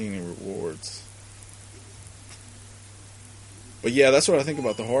 I don't see any rewards. But yeah, that's what I think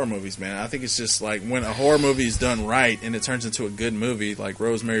about the horror movies, man. I think it's just like when a horror movie is done right and it turns into a good movie, like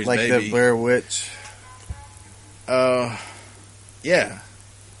Rosemary's Baby. Like the Blair Witch. Yeah.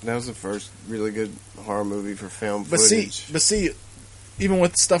 That was the first really good horror movie for film footage. But see, even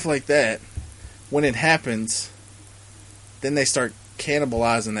with stuff like that, when it happens, then they start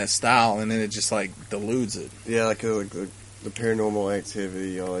cannibalizing that style, and then it just like dilutes it. Yeah, like the Paranormal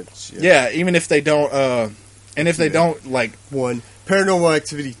Activity, all that shit. Yeah, even if they don't, and if they don't like 1, Paranormal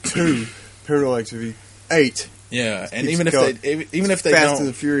Activity 2, Paranormal Activity 8. Yeah, and Keeps even if going. they Fast don't, and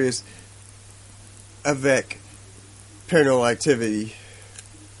the Furious, avec Paranormal Activity.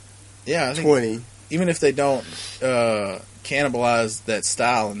 Yeah, I think 20. Even if they don't cannibalize that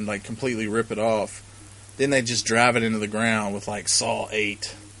style and like completely rip it off, then they just drive it into the ground with like Saw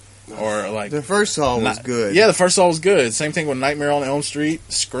 8 or like the first Saw was good. Yeah, the first Saw was good. Same thing with Nightmare on Elm Street,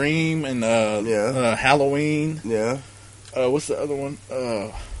 Scream, and Halloween. Yeah. What's the other one?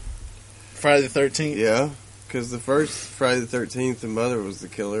 Friday the 13th. Yeah, because the first Friday the 13th, the mother was the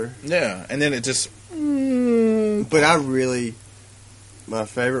killer. Yeah, and then it just. But my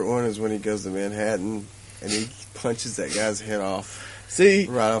favorite one is when he goes to Manhattan and he punches that guy's head off. See,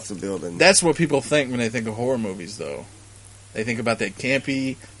 right off the building. That's what people think when they think of horror movies, though. They think about that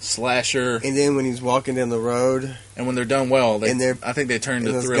campy slasher. And then when he's walking down the road, and when they're done well, I think they turn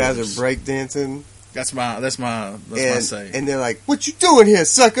to those thrillers. Guys are breakdancing. That's my say. And they're like, "What you doing here,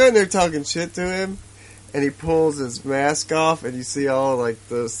 sucker?" And they're talking shit to him. And he pulls his mask off, and you see all like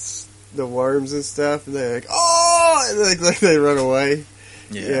the worms and stuff, and they're like, "Oh!" And like they run away.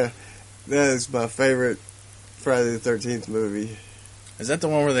 Yeah, that is my favorite Friday the 13th movie. Is that the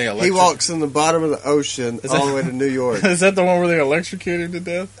one where they He walks on the bottom of the ocean all the way to New York. Is that the one where they electrocute him to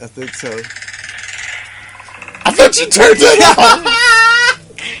death? I think so. I thought you turned it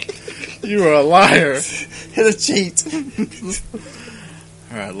off. You are a liar. And a cheat.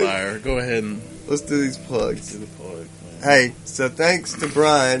 All right, liar. Go ahead and let's do these plugs. Do the plug, man. Hey, so thanks to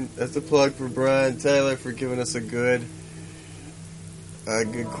Brian. That's a plug for Brian Taylor for giving us a good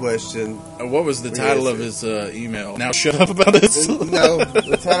question. What was the title of his email? Now shut up about this. No,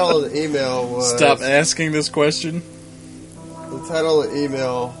 the title of the email was... Stop asking this question. The title of the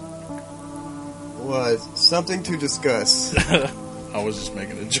email was Something to Discuss. I was just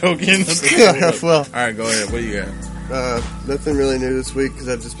making a joke. Well, alright, go ahead. What do you got? Nothing really new this week because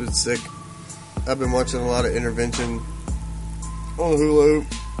I've just been sick. I've been watching a lot of Intervention on Hulu.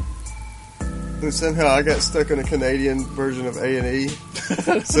 And somehow I got stuck in a Canadian version of A&E.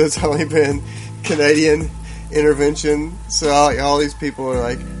 So it's only been Canadian Intervention. So all these people are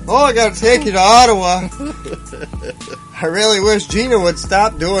like, "Oh, I got to take you to Ottawa. I really wish Gina would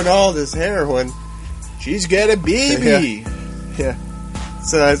stop doing all this heroin. She's got a baby." Yeah.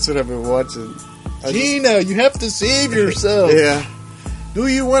 So that's what I've been watching. Gina, you have to save yourself. Yeah. Do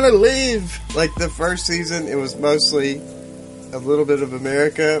you want to live? Like the first season, it was mostly a little bit of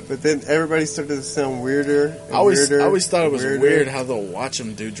America, but then everybody started to sound weirder. I always thought it was weird how they'll watch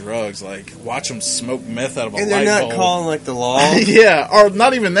them do drugs, like watch them smoke meth out of a light bulb. And they're not calling like the law. Yeah, or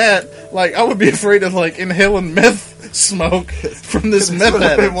not even that. Like I would be afraid of like inhaling meth smoke from this meth addict.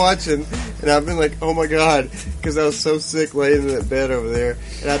 I've been watching, and I've been like, "Oh my god," because I was so sick laying in that bed over there,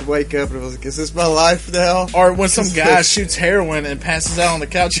 and I'd wake up and I was like, "Is this my life now?" Or when some guy shoots heroin and passes out on the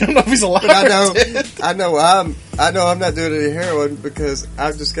couch, you don't know if he's alive. But or dead. I know I'm not doing any heroin because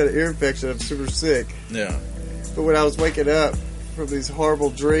I've just got an ear infection. I'm super sick. Yeah. But when I was waking up from these horrible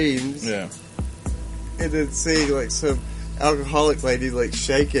dreams, yeah, and then seeing like some alcoholic lady like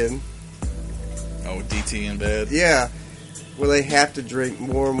shaking. Oh, DT in bed. Yeah, where they have to drink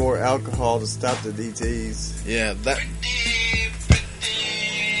more and more alcohol to stop the DTs. Yeah, that.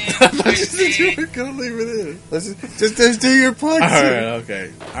 You were gonna leave it in. Let's just do your plugs. All right,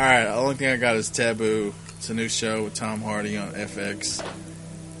 okay. All right. The only thing I got is Taboo. It's a new show with Tom Hardy on FX.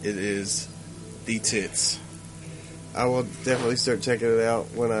 It is The Tits. I will definitely start checking it out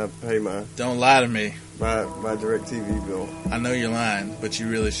when I pay my. Don't lie to me. My DirecTV bill. I know you're lying, but you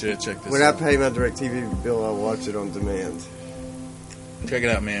really should check this out. When I pay my DirecTV bill, I'll watch it on demand. Check it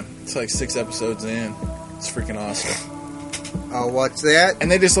out, man. It's like 6 episodes in. It's freaking awesome. I'll watch that. And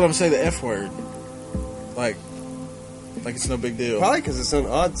they just let them say the F word. Like it's no big deal. Probably because it's on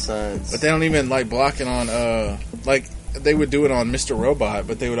Odd Signs. But they don't even like block it on, like, they would do it on Mr. Robot,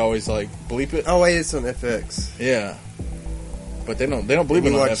 but they would always like bleep it. Oh wait, it's on FX. Yeah. But they don't bleep it on FX.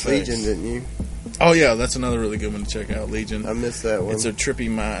 You watched Legion, didn't you? Oh yeah, that's another really good one to check out. Legion. I missed that one. It's a trippy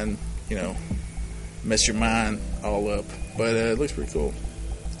mind, mess your mind all up, but it looks pretty cool.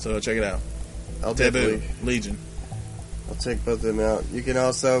 So check it out. I'll Taboo, definitely Legion. I'll check both of them out. You can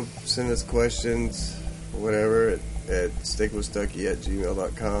also send us questions, whatever, at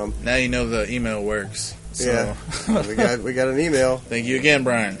stickwithstucky@gmail.com. Now you know the email works. So. Yeah, we got an email. Thank you again,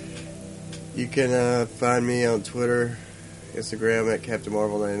 Brian. You can find me on Twitter, Instagram at Captain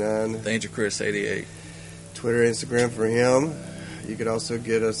Marvel 99. Danger Chris 88. Twitter, Instagram for him. You could also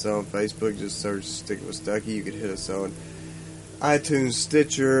get us on Facebook. Just search Stick With Stucky. You could hit us on iTunes,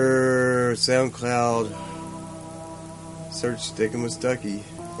 Stitcher, SoundCloud. Search Sticking With Stucky.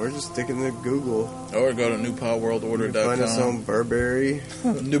 Or just stick in the Google. Or go to newpodworldorder.com. You can find us on Burberry.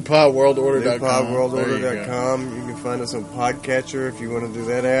 newpodworldorder.com. newpodworldorder.com. You can find us on Podcatcher if you want to do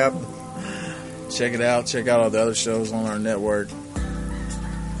that app. Check it out. Check out all the other shows on our network.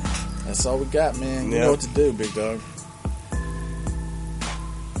 That's all we got, man. You know what to do, big dog.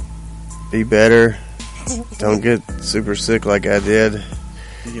 Be better. Don't get super sick like I did.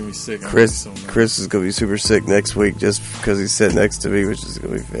 You get me sick. Chris is going to be super sick next week just because he's sitting next to me, which is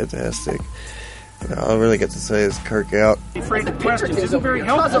going to be fantastic. All I really get to say is Kirk out. Afraid of questions isn't very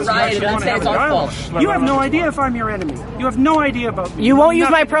helpful. You have no idea if I'm your enemy. You have no idea about me. You won't use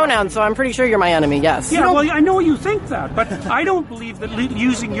my pronouns, so I'm pretty sure you're my enemy, yes. Yeah, well, I know you think that, but I don't believe that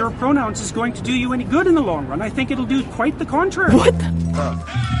using your pronouns is going to do you any good in the long run. I think it'll do quite the contrary. What? Come on.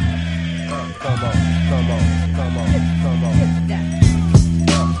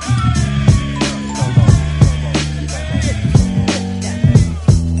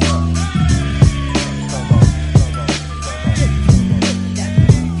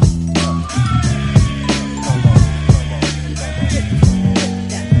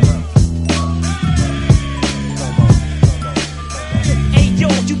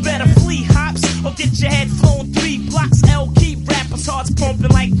 Get your head flown 3 blocks. L keep rappers' hearts pumping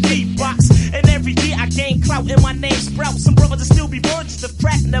like beatbox. And every year I gain clout and my name sprouts. Some brothers still be virgins, the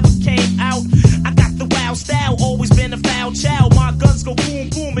crack never came out. I got the wild style, always been a foul child. My guns go boom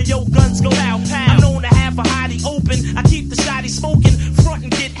boom and your guns go pow pow. I'm known to have a hottie open. I keep the shotty smoking. Front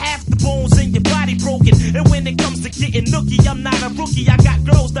and get half the bones in your body broken. And when it comes to getting nookie, I'm not a rookie. I got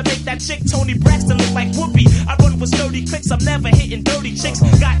girls that make that chick Tony Braxton look like Whoopi. I run with sturdy clicks, I'm never hitting dirty chicks.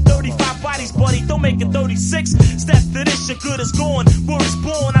 Got 35 bodies, buddy, don't make it 36. Step to this, your good is gone. Word is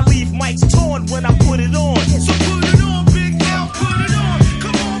born, I leave mics torn when I put it on. So put it on, Big L, put it on.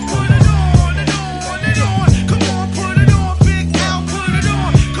 Come on, put it on and on and on. Come on, put it on, Big L, put it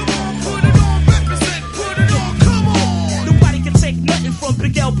on. Come on, put it on, represent, put it on, come on. Nobody can take nothing from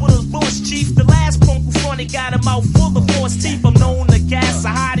Big L, but his voice, chief. The last punk who funny got a mouth full of false teeth. I'm known to gas a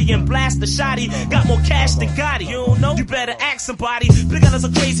hottie and blast a shotty. Got more cash than Gotti. You don't know? You better ask somebody. Big L is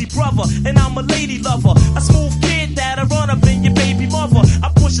a crazy brother, and I'm a lady lover. A smooth kid that'll run up in your baby mother.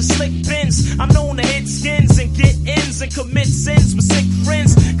 I push a slick Benz. I'm known to hit skins and get ins and commit sins with sick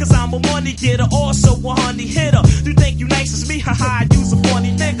friends. Cause I'm a money getter, also a honey hitter. You think you nice as me? Haha, use a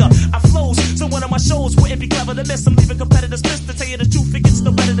funny nigga. I flows, so one of my shows wouldn't be clever to miss. I'm leaving competitors pissed. To tell you the truth, it gets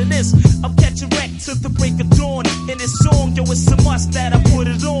no better than this. I'm catching wreck to the break of dawn. In this song, yo, it's a must that I put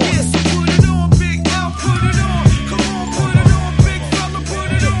it on. Yeah, so put it on, Big L, put it on. Come on, put it on, big fella,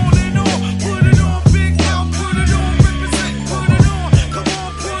 put it on and on. Put it on, Big L, put it on, represent, put it on. Come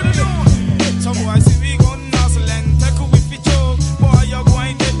on, put it on. Some boy see we gon' nuzzle and take a whiff it choke. Boy, you're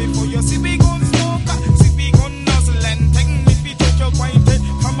going dead before you see we gon' smoke. See we gon' nuzzle and take a whiff it choke. You're going dead,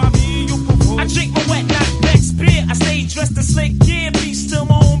 come on me, you propose. I drink my wet, not Beck's beer. I stay dressed in slick gear. Peace to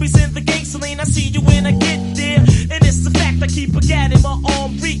my homies in the gang lane. I see you when I get there. And it's a fact, I keep a gat in my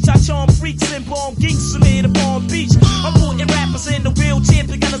arm reach. I charm freaks and bomb geeks from here to Palm Beach. I'm putting rappers in the wheelchair.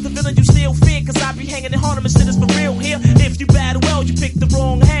 Because the villain you still fear. Cause I be hanging in Harlem and shit is for real here. If you battle well, you pick the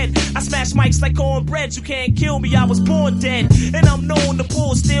wrong head. I smash mics like cornbread. You can't kill me, I was born dead. And I'm known to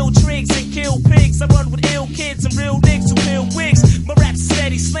pull steel trigs and kill pigs. I run with ill kids and real niggas who peel wigs. My rap's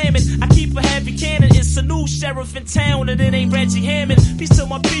steady slamming. I keep a heavy cannon. It's a new sheriff in town and it ain't Reggie Hammond. Peace to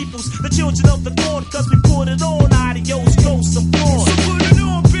my peoples, the children of the dawn. Cause we put it on. Adios, ghosts, I'm gone. So put it